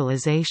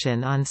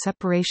crystallization on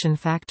separation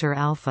factor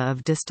alpha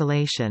of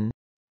distillation.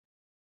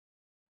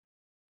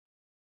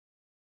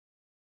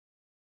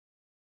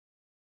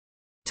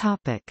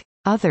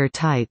 Other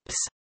types.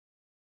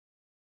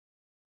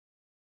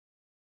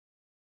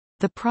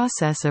 The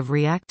process of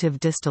reactive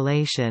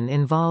distillation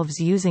involves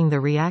using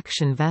the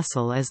reaction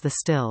vessel as the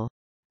still.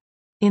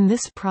 In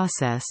this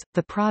process,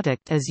 the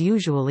product is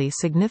usually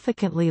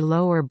significantly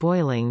lower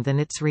boiling than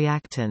its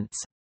reactants.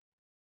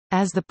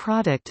 As the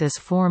product is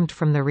formed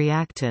from the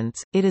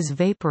reactants, it is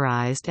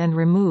vaporized and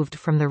removed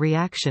from the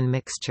reaction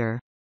mixture.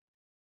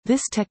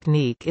 This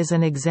technique is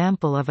an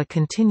example of a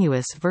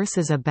continuous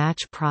versus a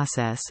batch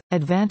process.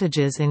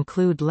 Advantages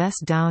include less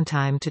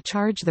downtime to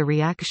charge the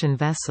reaction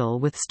vessel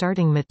with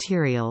starting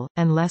material,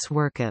 and less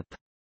workup.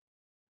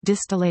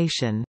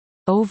 Distillation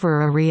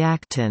over a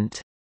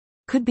reactant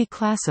could be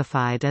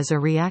classified as a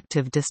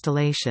reactive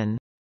distillation.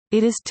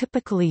 It is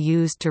typically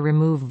used to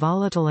remove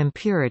volatile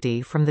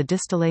impurity from the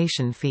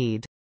distillation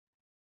feed.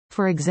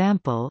 For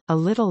example, a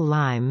little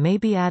lime may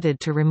be added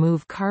to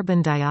remove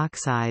carbon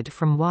dioxide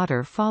from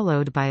water,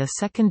 followed by a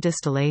second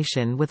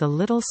distillation with a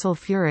little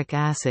sulfuric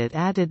acid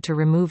added to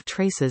remove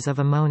traces of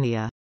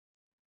ammonia.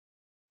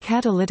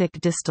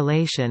 Catalytic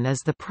distillation is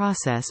the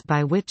process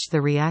by which the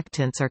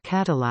reactants are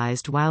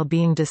catalyzed while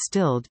being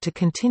distilled to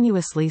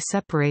continuously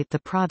separate the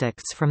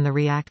products from the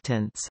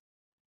reactants.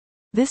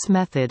 This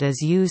method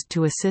is used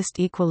to assist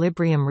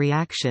equilibrium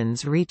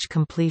reactions reach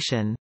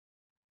completion.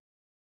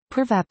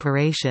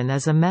 Prevaporation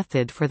is a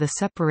method for the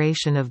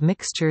separation of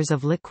mixtures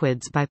of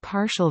liquids by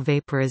partial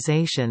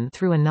vaporization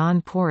through a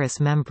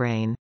non-porous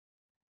membrane.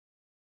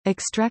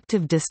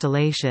 Extractive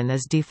distillation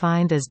is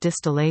defined as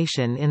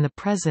distillation in the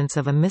presence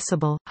of a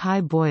miscible,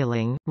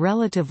 high-boiling,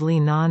 relatively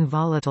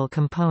non-volatile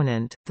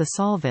component, the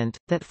solvent,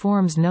 that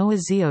forms no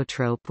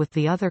azeotrope with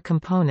the other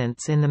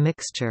components in the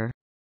mixture.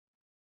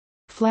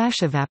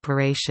 Flash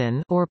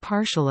evaporation or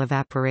partial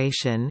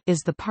evaporation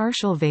is the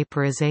partial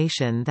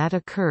vaporization that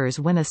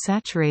occurs when a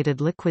saturated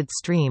liquid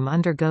stream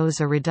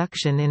undergoes a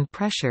reduction in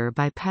pressure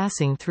by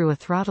passing through a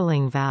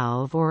throttling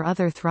valve or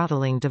other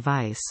throttling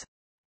device.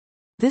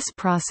 This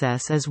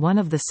process is one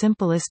of the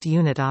simplest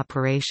unit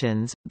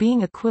operations,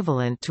 being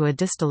equivalent to a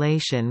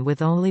distillation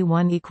with only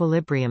one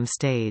equilibrium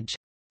stage.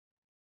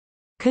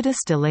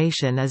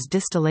 Co-distillation is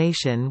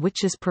distillation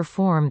which is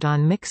performed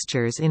on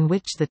mixtures in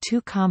which the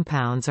two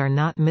compounds are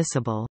not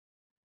miscible.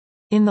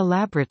 In the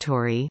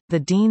laboratory, the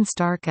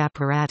Dean-Stark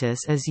apparatus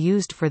is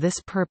used for this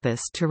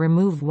purpose to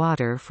remove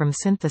water from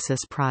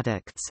synthesis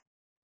products.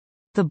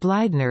 The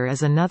Bleidner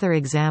is another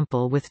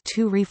example with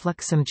two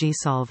refluxamg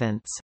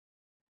solvents.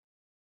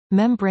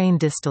 Membrane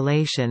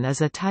distillation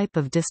is a type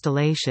of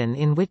distillation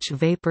in which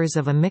vapors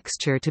of a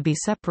mixture to be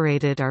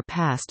separated are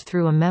passed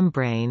through a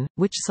membrane,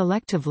 which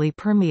selectively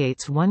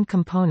permeates one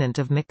component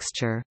of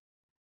mixture.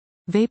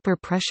 Vapor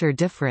pressure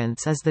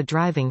difference is the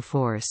driving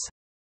force.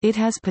 It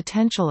has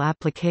potential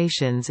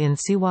applications in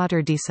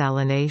seawater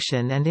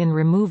desalination and in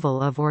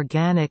removal of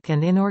organic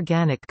and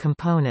inorganic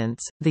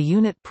components. The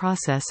unit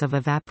process of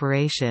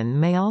evaporation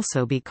may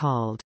also be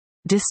called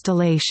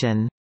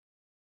distillation.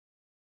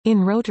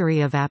 In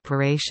rotary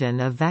evaporation,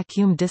 a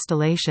vacuum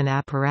distillation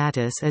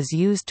apparatus is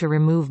used to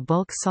remove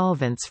bulk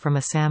solvents from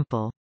a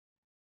sample.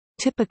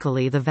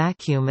 Typically the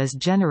vacuum is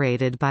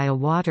generated by a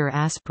water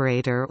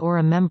aspirator or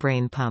a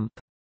membrane pump.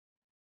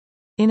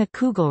 In a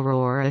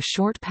Kugelrohr, a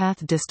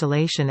short-path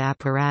distillation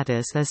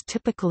apparatus is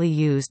typically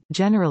used,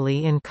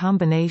 generally in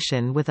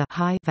combination with a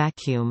high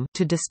vacuum,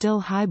 to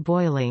distill high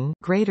boiling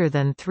greater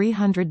than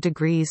 300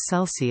 degrees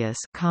Celsius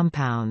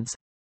compounds.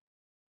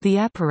 The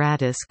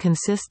apparatus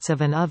consists of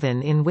an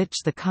oven in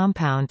which the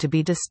compound to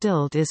be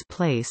distilled is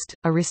placed,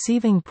 a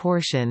receiving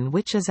portion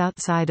which is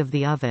outside of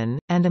the oven,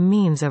 and a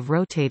means of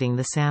rotating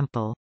the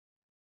sample.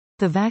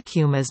 The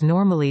vacuum is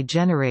normally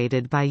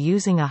generated by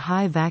using a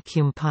high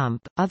vacuum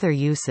pump. Other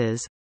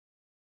uses: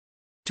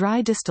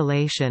 Dry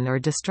distillation or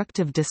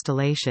destructive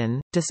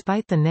distillation,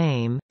 despite the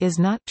name, is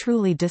not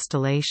truly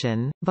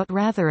distillation, but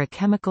rather a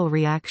chemical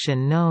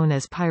reaction known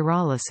as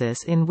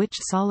pyrolysis in which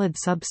solid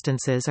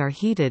substances are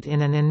heated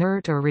in an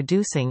inert or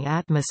reducing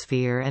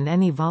atmosphere and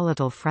any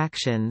volatile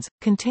fractions,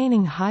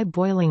 containing high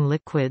boiling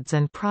liquids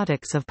and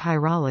products of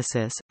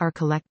pyrolysis, are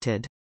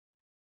collected.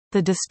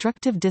 The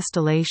destructive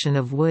distillation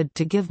of wood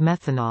to give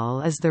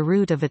methanol is the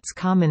root of its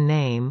common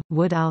name,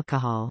 wood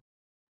alcohol.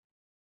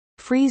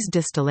 Freeze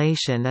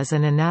distillation is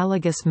an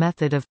analogous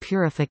method of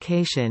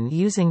purification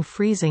using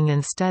freezing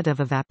instead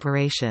of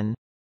evaporation.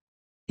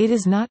 It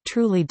is not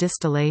truly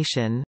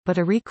distillation, but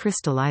a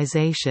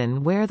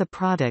recrystallization where the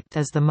product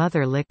is the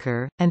mother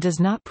liquor, and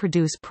does not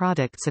produce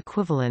products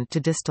equivalent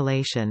to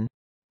distillation.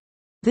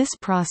 This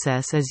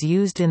process is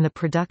used in the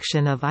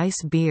production of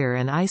ice beer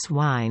and ice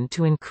wine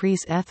to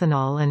increase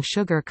ethanol and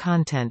sugar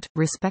content,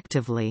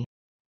 respectively.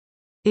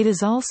 It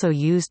is also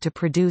used to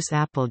produce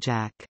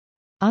applejack.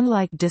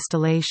 Unlike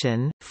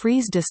distillation,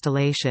 freeze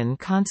distillation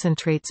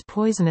concentrates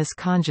poisonous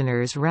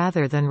congeners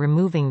rather than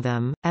removing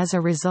them. As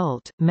a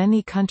result,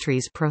 many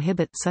countries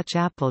prohibit such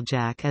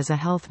applejack as a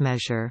health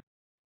measure.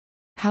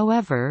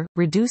 However,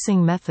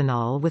 reducing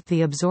methanol with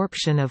the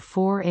absorption of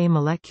 4A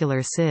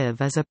molecular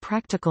sieve is a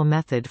practical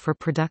method for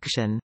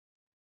production.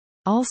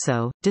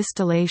 Also,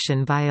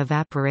 distillation by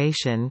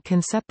evaporation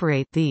can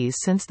separate these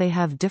since they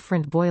have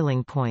different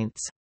boiling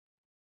points.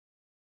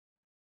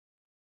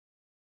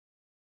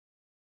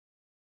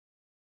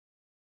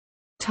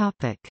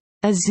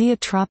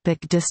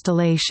 Azeotropic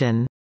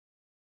distillation.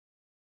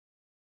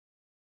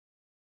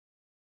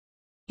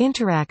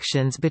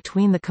 Interactions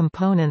between the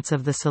components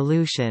of the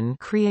solution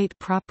create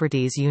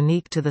properties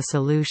unique to the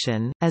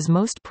solution, as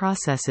most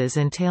processes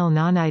entail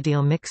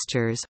non-ideal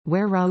mixtures,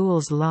 where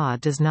Raoult's law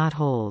does not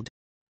hold.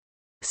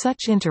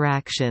 Such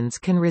interactions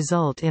can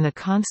result in a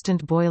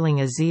constant boiling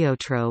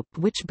azeotrope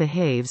which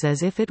behaves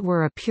as if it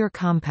were a pure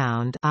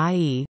compound,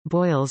 i.e.,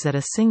 boils at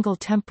a single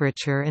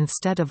temperature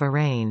instead of a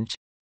range.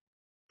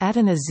 At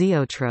an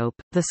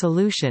azeotrope, the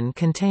solution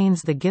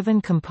contains the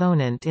given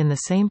component in the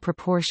same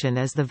proportion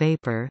as the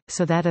vapor,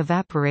 so that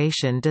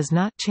evaporation does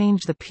not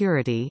change the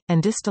purity,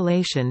 and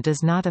distillation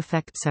does not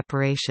affect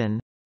separation.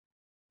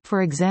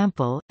 For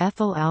example,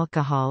 ethyl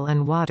alcohol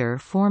and water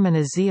form an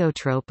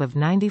azeotrope of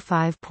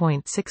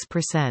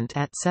 95.6%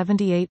 at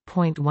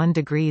 78.1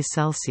 degrees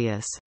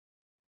Celsius.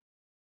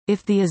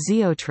 If the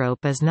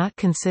azeotrope is not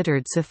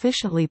considered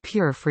sufficiently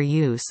pure for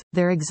use,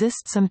 there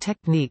exist some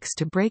techniques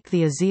to break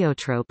the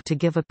azeotrope to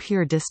give a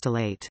pure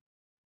distillate.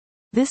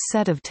 This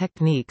set of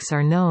techniques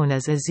are known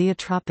as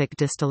azeotropic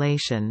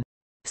distillation.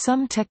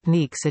 Some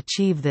techniques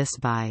achieve this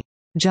by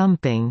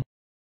jumping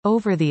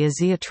over the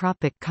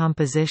azeotropic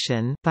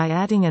composition, by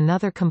adding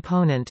another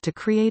component to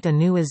create a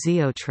new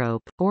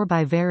azeotrope, or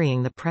by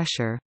varying the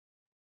pressure.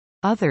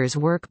 Others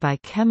work by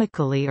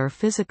chemically or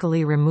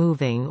physically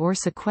removing or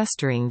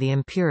sequestering the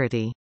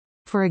impurity.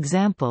 For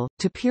example,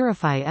 to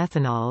purify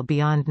ethanol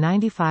beyond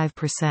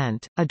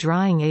 95%, a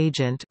drying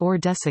agent or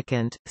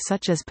desiccant,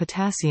 such as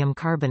potassium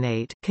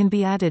carbonate, can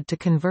be added to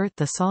convert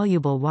the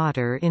soluble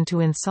water into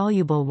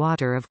insoluble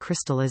water of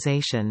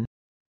crystallization.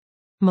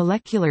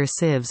 Molecular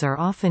sieves are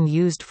often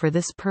used for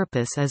this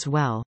purpose as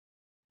well.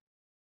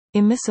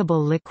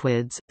 Immiscible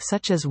liquids,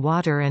 such as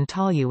water and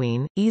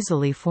toluene,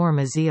 easily form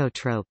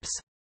azeotropes.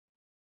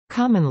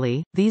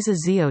 Commonly, these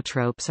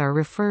azeotropes are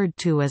referred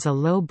to as a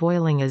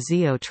low-boiling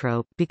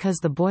azeotrope because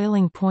the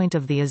boiling point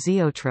of the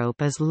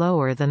azeotrope is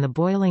lower than the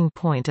boiling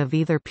point of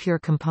either pure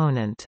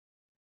component.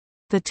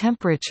 The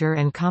temperature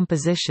and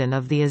composition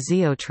of the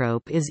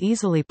azeotrope is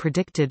easily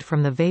predicted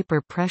from the vapor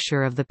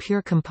pressure of the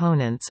pure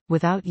components,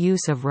 without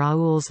use of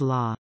Raoult's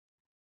law.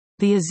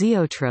 The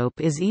azeotrope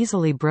is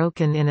easily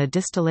broken in a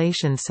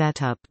distillation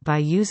setup by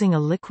using a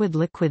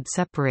liquid-liquid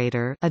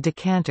separator, a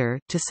decanter,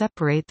 to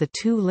separate the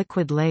two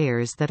liquid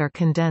layers that are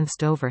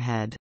condensed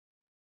overhead.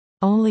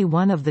 Only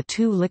one of the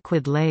two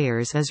liquid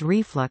layers is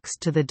refluxed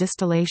to the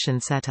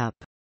distillation setup.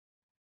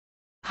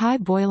 High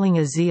boiling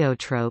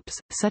azeotropes,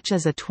 such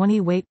as a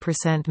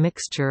 20%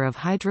 mixture of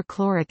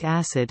hydrochloric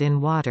acid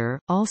in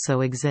water,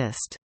 also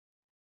exist.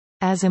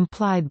 As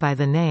implied by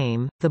the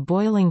name, the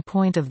boiling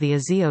point of the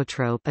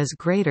azeotrope is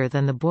greater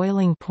than the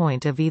boiling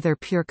point of either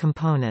pure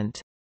component.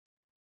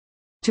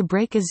 To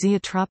break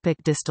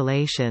azeotropic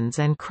distillations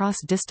and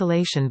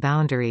cross-distillation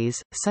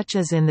boundaries, such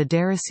as in the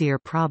Derisier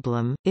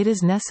problem, it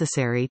is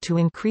necessary to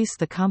increase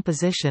the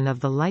composition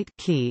of the light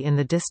key in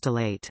the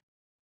distillate.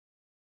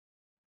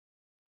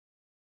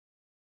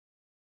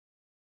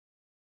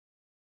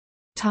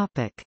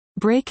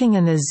 Breaking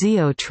an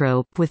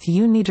azeotrope with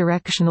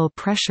unidirectional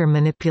pressure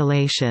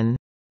manipulation.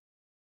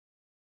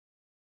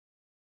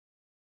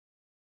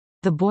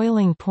 The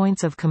boiling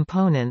points of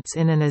components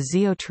in an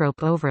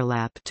azeotrope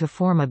overlap to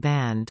form a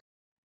band.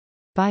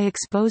 By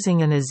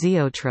exposing an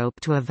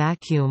azeotrope to a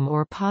vacuum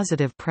or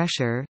positive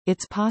pressure,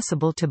 it's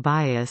possible to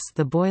bias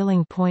the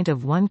boiling point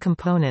of one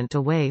component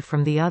away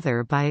from the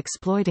other by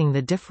exploiting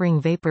the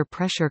differing vapor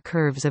pressure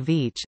curves of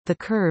each. The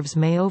curves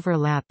may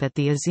overlap at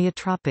the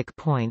azeotropic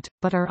point,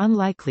 but are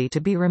unlikely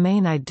to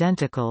remain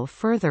identical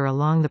further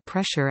along the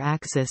pressure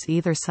axis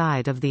either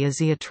side of the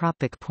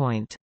azeotropic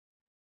point.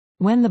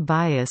 When the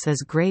bias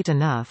is great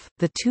enough,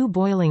 the two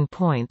boiling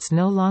points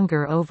no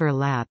longer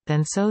overlap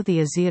and so the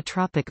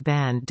azeotropic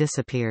band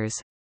disappears.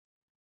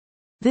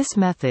 This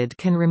method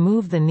can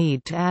remove the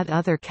need to add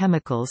other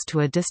chemicals to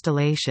a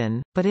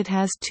distillation, but it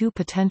has two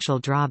potential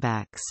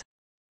drawbacks.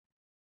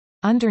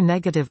 Under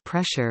negative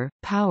pressure,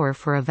 power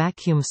for a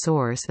vacuum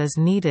source is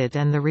needed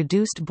and the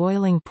reduced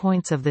boiling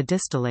points of the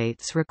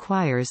distillates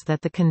requires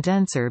that the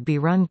condenser be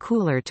run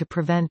cooler to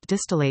prevent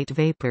distillate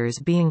vapors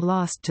being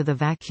lost to the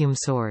vacuum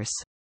source.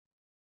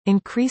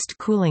 Increased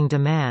cooling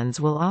demands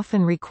will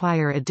often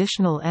require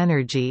additional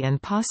energy and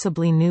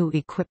possibly new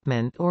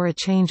equipment or a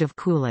change of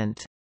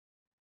coolant.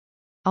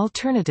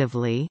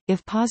 Alternatively,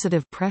 if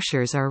positive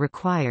pressures are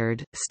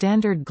required,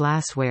 standard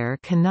glassware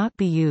cannot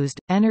be used,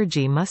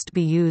 energy must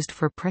be used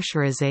for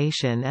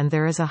pressurization and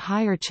there is a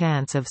higher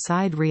chance of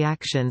side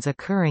reactions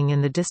occurring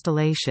in the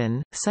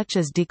distillation, such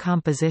as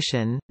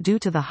decomposition, due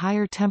to the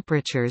higher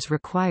temperatures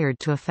required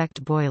to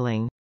affect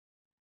boiling.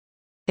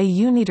 A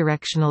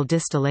unidirectional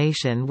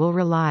distillation will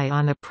rely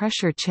on a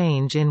pressure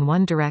change in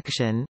one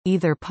direction,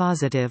 either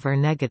positive or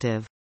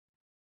negative.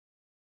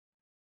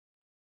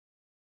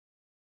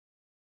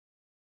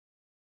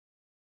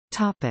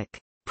 Topic: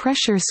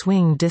 Pressure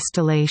swing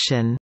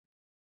distillation.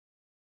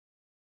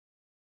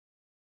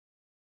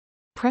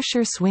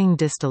 Pressure swing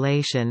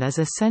distillation is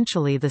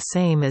essentially the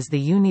same as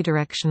the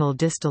unidirectional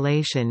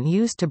distillation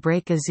used to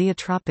break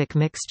azeotropic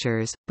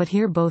mixtures, but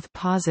here both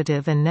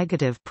positive and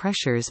negative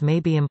pressures may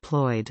be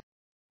employed.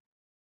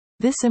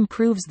 This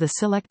improves the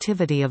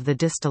selectivity of the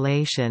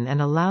distillation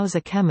and allows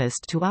a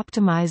chemist to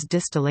optimize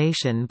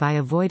distillation by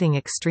avoiding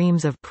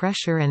extremes of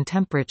pressure and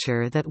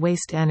temperature that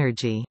waste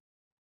energy.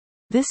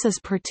 This is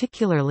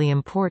particularly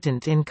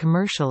important in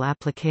commercial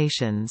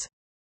applications.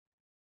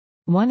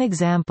 One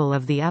example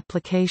of the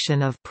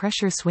application of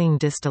pressure swing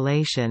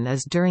distillation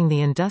is during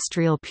the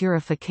industrial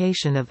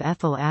purification of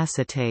ethyl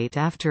acetate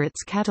after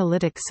its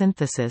catalytic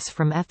synthesis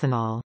from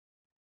ethanol.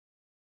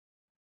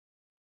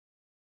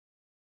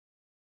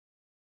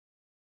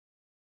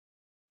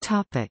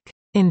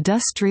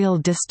 Industrial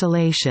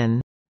distillation.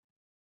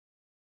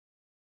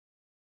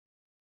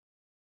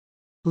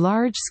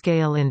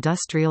 Large-scale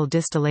industrial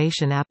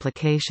distillation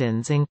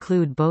applications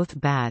include both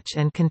batch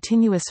and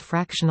continuous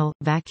fractional,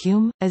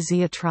 vacuum,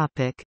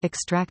 azeotropic,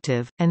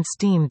 extractive, and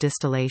steam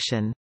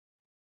distillation.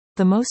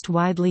 The most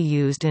widely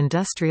used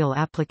industrial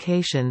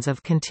applications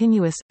of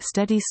continuous,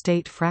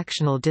 steady-state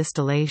fractional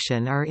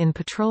distillation are in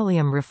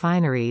petroleum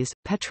refineries,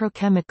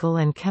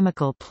 petrochemical and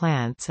chemical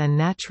plants and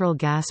natural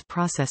gas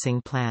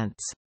processing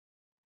plants.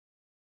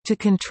 To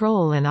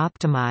control and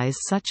optimize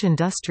such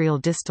industrial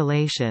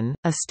distillation,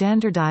 a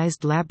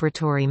standardized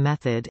laboratory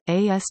method,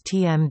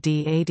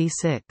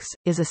 ASTM-D86,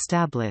 is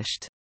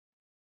established.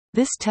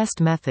 This test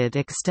method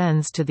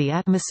extends to the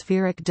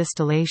atmospheric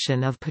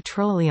distillation of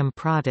petroleum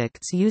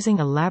products using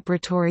a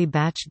laboratory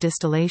batch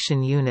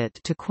distillation unit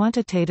to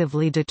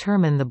quantitatively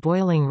determine the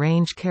boiling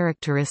range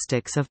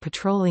characteristics of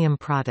petroleum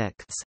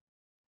products.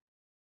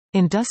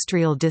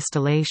 Industrial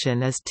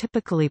distillation is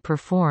typically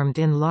performed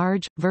in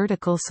large,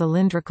 vertical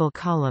cylindrical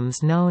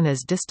columns known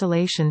as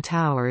distillation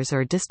towers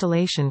or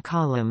distillation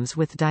columns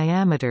with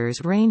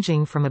diameters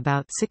ranging from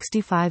about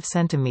 65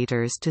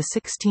 cm to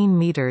 16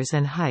 meters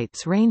and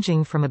heights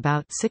ranging from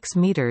about 6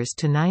 meters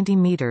to 90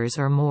 meters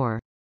or more.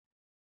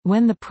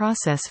 When the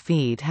process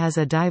feed has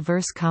a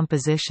diverse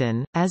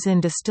composition, as in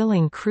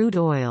distilling crude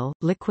oil,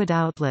 liquid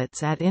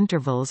outlets at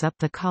intervals up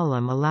the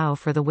column allow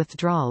for the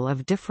withdrawal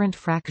of different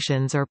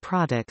fractions or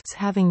products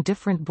having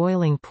different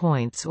boiling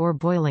points or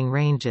boiling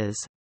ranges.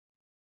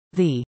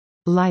 The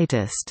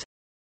lightest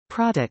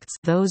products,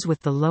 those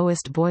with the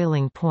lowest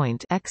boiling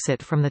point,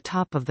 exit from the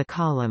top of the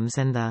columns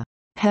and the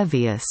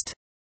heaviest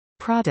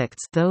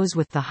products, those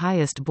with the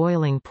highest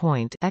boiling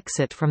point,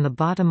 exit from the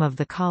bottom of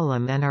the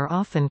column and are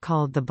often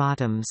called the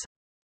bottoms.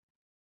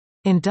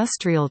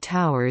 Industrial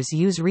towers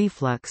use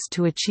reflux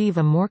to achieve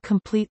a more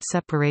complete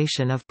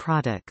separation of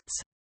products.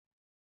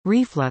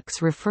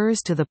 Reflux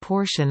refers to the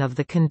portion of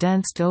the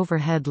condensed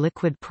overhead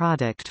liquid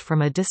product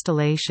from a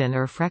distillation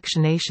or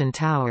fractionation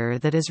tower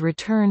that is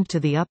returned to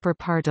the upper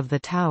part of the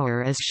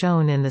tower as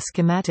shown in the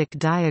schematic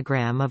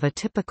diagram of a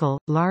typical,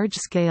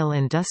 large-scale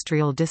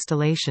industrial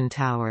distillation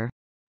tower.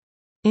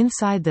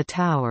 Inside the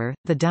tower,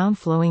 the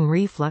downflowing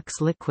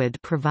reflux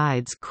liquid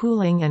provides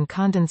cooling and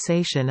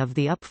condensation of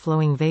the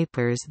upflowing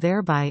vapors,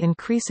 thereby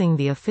increasing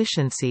the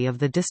efficiency of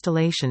the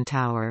distillation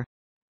tower.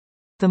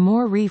 The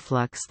more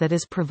reflux that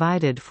is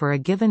provided for a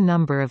given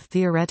number of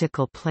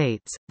theoretical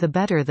plates, the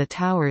better the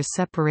tower's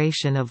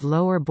separation of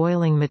lower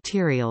boiling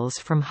materials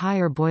from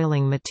higher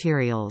boiling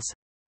materials.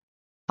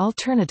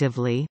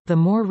 Alternatively, the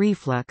more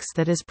reflux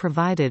that is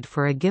provided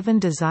for a given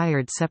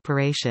desired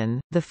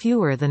separation, the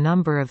fewer the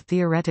number of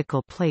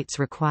theoretical plates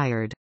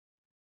required.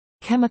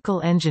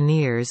 Chemical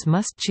engineers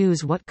must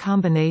choose what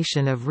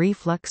combination of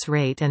reflux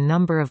rate and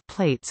number of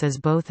plates is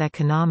both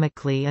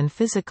economically and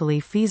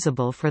physically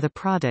feasible for the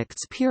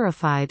products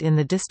purified in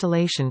the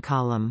distillation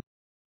column.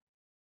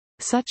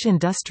 Such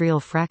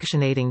industrial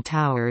fractionating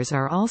towers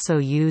are also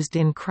used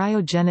in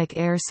cryogenic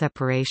air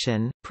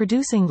separation,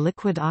 producing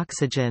liquid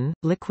oxygen,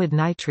 liquid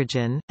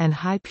nitrogen, and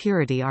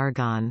high-purity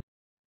argon.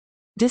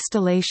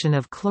 Distillation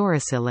of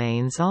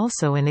chlorosilanes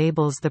also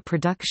enables the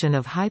production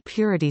of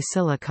high-purity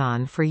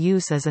silicon for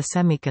use as a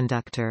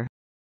semiconductor.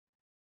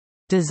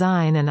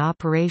 Design and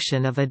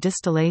operation of a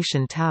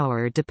distillation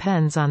tower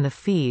depends on the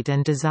feed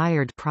and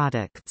desired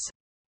products.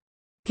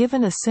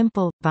 Given a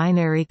simple,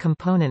 binary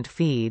component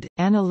feed,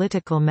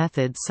 analytical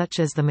methods such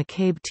as the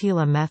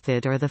McCabe-Thiele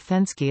method or the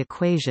Fensky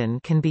equation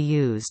can be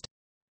used.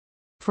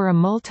 For a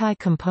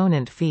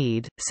multi-component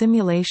feed,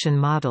 simulation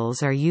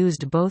models are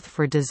used both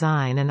for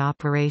design and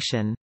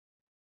operation.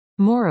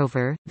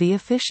 Moreover, the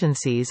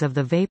efficiencies of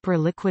the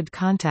vapor-liquid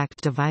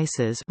contact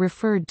devices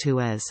referred to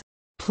as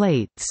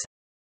plates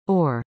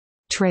or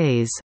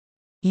trays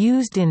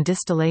used in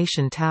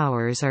distillation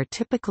towers are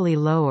typically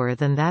lower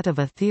than that of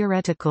a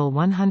theoretical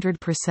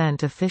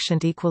 100%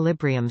 efficient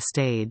equilibrium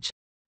stage.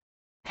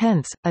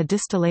 Hence, a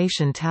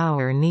distillation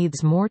tower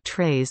needs more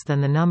trays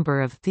than the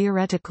number of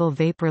theoretical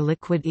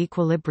vapor-liquid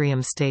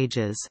equilibrium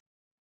stages.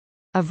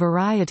 A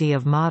variety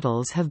of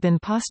models have been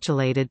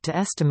postulated to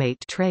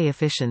estimate tray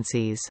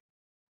efficiencies.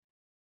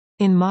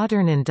 In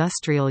modern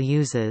industrial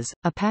uses,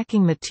 a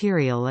packing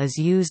material is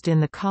used in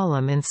the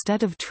column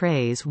instead of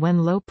trays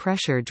when low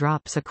pressure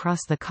drops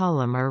across the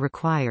column are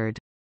required.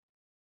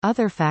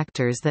 Other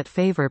factors that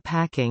favor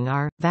packing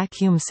are,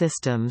 vacuum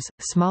systems,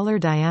 smaller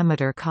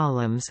diameter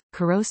columns,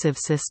 corrosive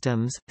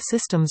systems,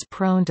 systems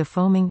prone to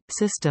foaming,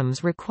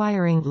 systems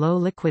requiring low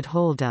liquid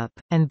holdup,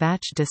 and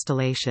batch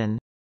distillation.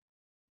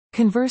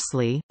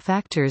 Conversely,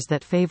 factors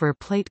that favor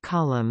plate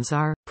columns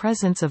are,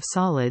 presence of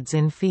solids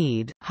in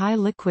feed, high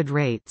liquid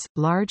rates,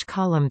 large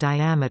column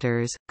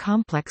diameters,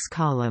 complex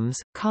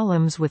columns,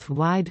 columns with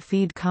wide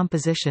feed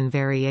composition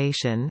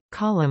variation,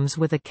 columns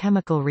with a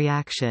chemical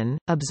reaction,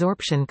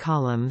 absorption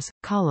columns,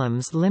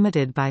 columns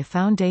limited by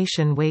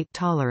foundation weight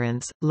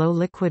tolerance, low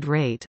liquid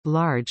rate,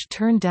 large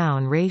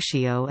turn-down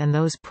ratio and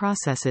those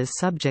processes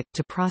subject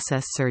to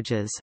process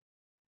surges.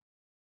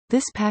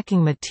 This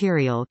packing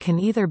material can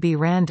either be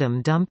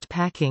random dumped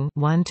packing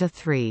 1 to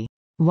 3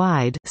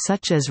 wide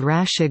such as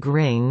Raschig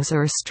rings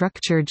or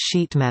structured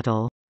sheet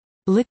metal.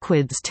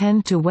 Liquids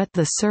tend to wet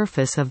the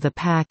surface of the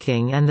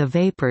packing and the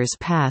vapors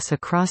pass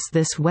across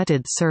this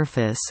wetted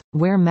surface,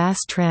 where mass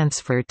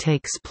transfer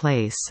takes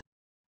place.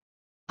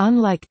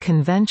 Unlike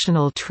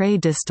conventional tray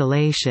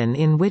distillation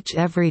in which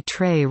every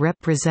tray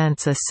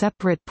represents a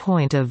separate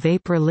point of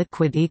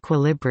vapor-liquid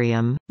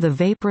equilibrium, the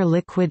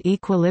vapor-liquid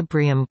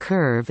equilibrium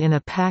curve in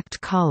a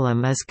packed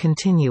column is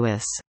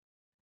continuous.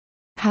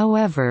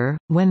 However,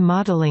 when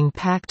modeling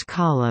packed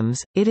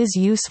columns, it is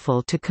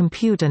useful to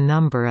compute a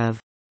number of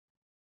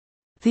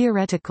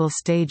theoretical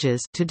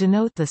stages to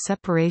denote the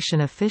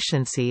separation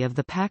efficiency of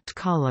the packed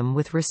column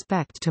with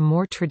respect to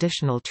more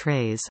traditional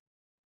trays.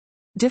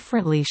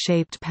 Differently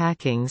shaped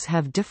packings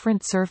have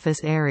different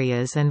surface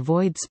areas and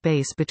void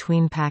space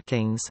between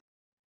packings.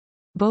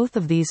 Both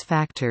of these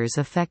factors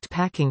affect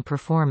packing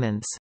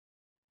performance.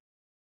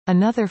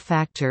 Another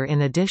factor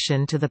in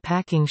addition to the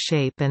packing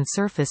shape and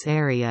surface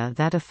area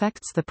that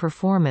affects the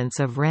performance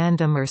of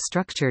random or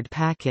structured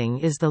packing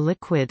is the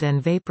liquid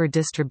and vapor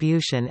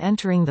distribution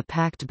entering the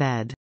packed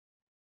bed.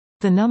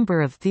 The number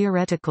of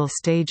theoretical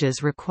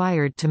stages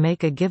required to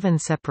make a given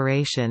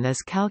separation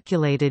is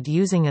calculated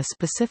using a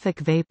specific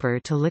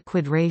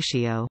vapor-to-liquid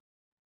ratio.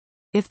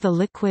 If the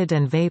liquid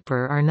and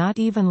vapor are not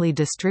evenly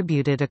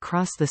distributed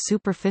across the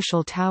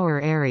superficial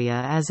tower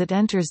area as it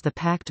enters the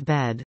packed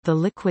bed, the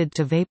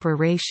liquid-to-vapor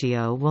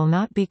ratio will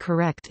not be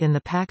correct in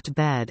the packed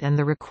bed and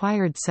the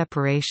required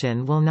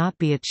separation will not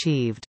be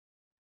achieved.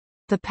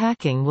 The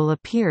packing will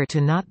appear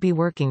to not be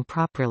working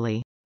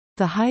properly.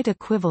 The height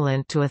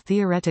equivalent to a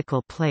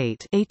theoretical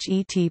plate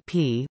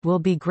 (HETP) will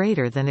be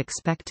greater than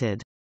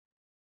expected.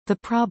 The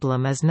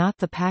problem is not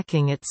the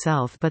packing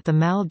itself but the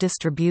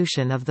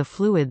maldistribution of the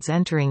fluids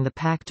entering the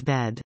packed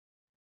bed.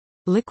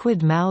 Liquid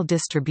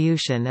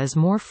maldistribution is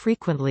more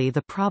frequently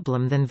the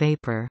problem than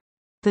vapor.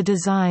 The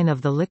design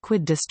of the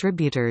liquid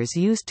distributors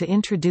used to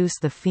introduce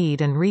the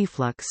feed and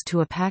reflux to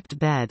a packed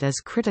bed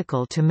is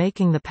critical to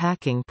making the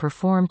packing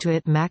perform to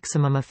its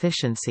maximum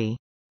efficiency.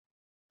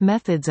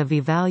 Methods of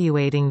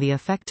evaluating the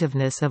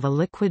effectiveness of a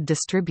liquid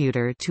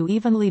distributor to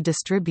evenly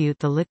distribute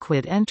the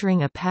liquid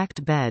entering a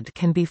packed bed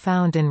can be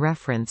found in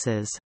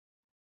references.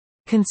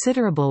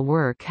 Considerable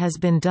work has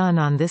been done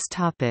on this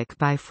topic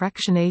by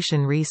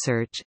Fractionation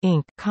Research,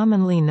 Inc.,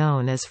 commonly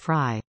known as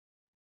FRI.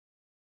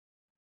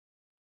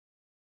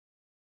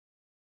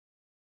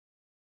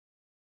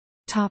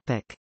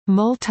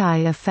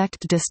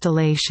 Multi-effect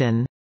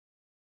distillation.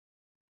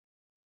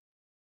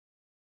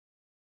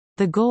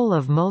 The goal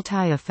of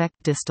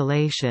multi-effect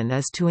distillation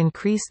is to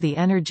increase the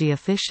energy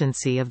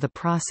efficiency of the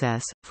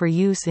process, for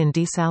use in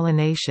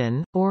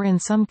desalination, or in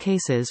some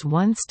cases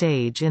one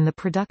stage in the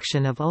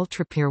production of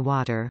ultrapure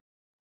water.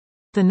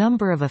 The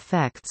number of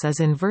effects is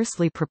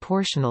inversely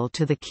proportional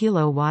to the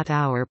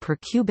kilowatt-hour per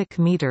cubic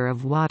meter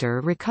of water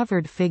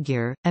recovered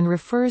figure, and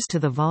refers to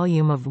the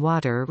volume of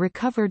water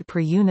recovered per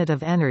unit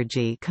of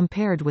energy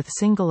compared with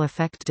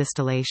single-effect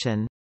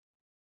distillation.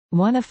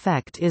 One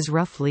effect is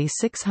roughly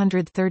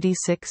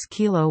 636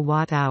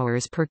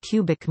 kilowatt-hours per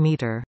cubic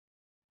meter.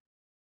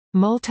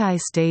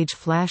 Multi-stage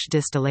flash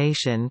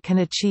distillation can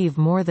achieve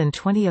more than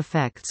 20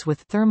 effects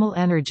with thermal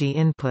energy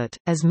input,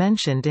 as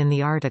mentioned in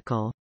the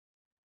article.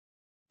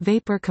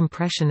 Vapor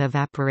compression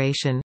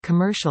evaporation –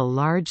 commercial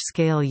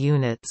large-scale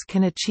units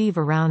can achieve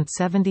around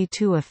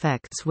 72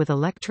 effects with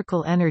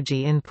electrical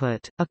energy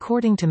input.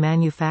 According to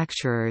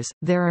manufacturers,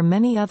 there are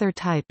many other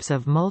types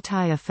of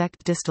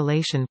multi-effect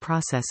distillation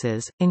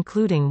processes,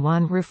 including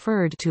one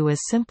referred to as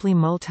simply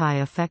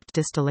multi-effect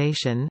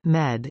distillation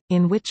 (MED),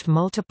 in which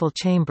multiple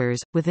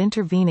chambers, with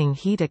intervening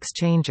heat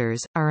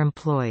exchangers, are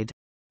employed.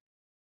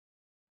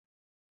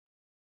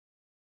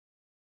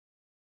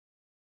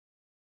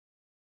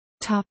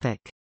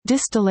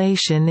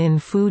 Distillation in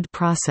food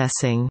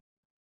processing.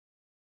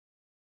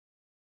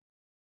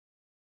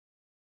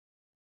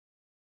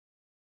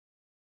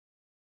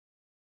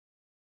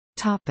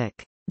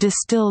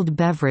 Distilled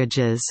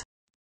beverages.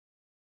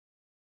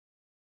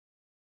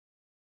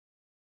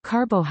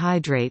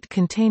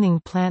 Carbohydrate-containing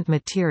plant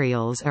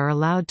materials are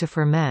allowed to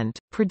ferment,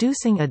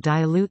 producing a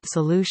dilute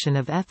solution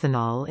of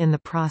ethanol in the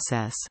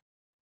process.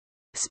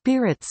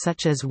 Spirits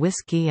such as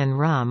whiskey and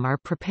rum are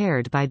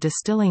prepared by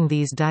distilling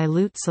these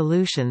dilute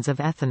solutions of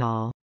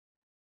ethanol.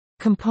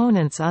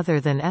 Components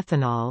other than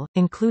ethanol,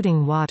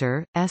 including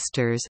water,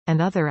 esters,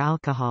 and other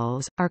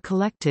alcohols, are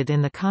collected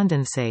in the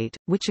condensate,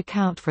 which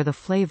account for the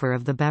flavor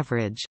of the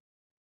beverage.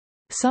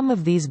 Some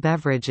of these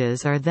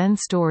beverages are then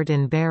stored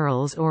in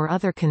barrels or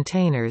other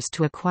containers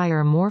to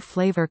acquire more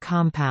flavor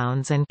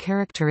compounds and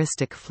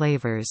characteristic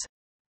flavors.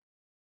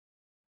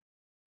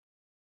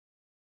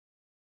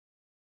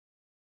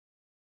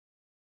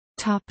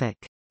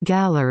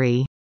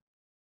 Gallery.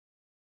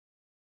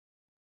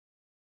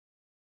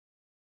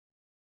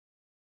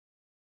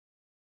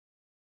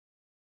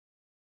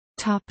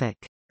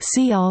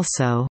 See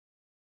also: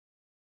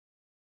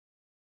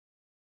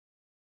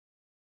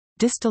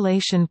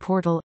 Distillation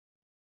portal,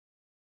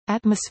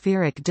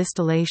 atmospheric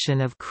distillation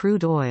of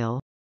crude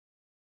oil,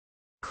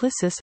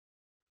 Clissus,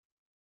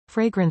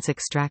 fragrance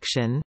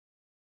extraction,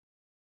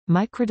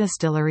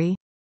 microdistillery,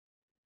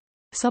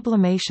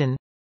 sublimation,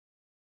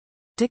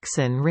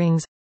 Dixon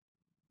rings,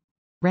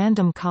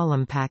 random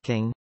column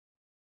packing.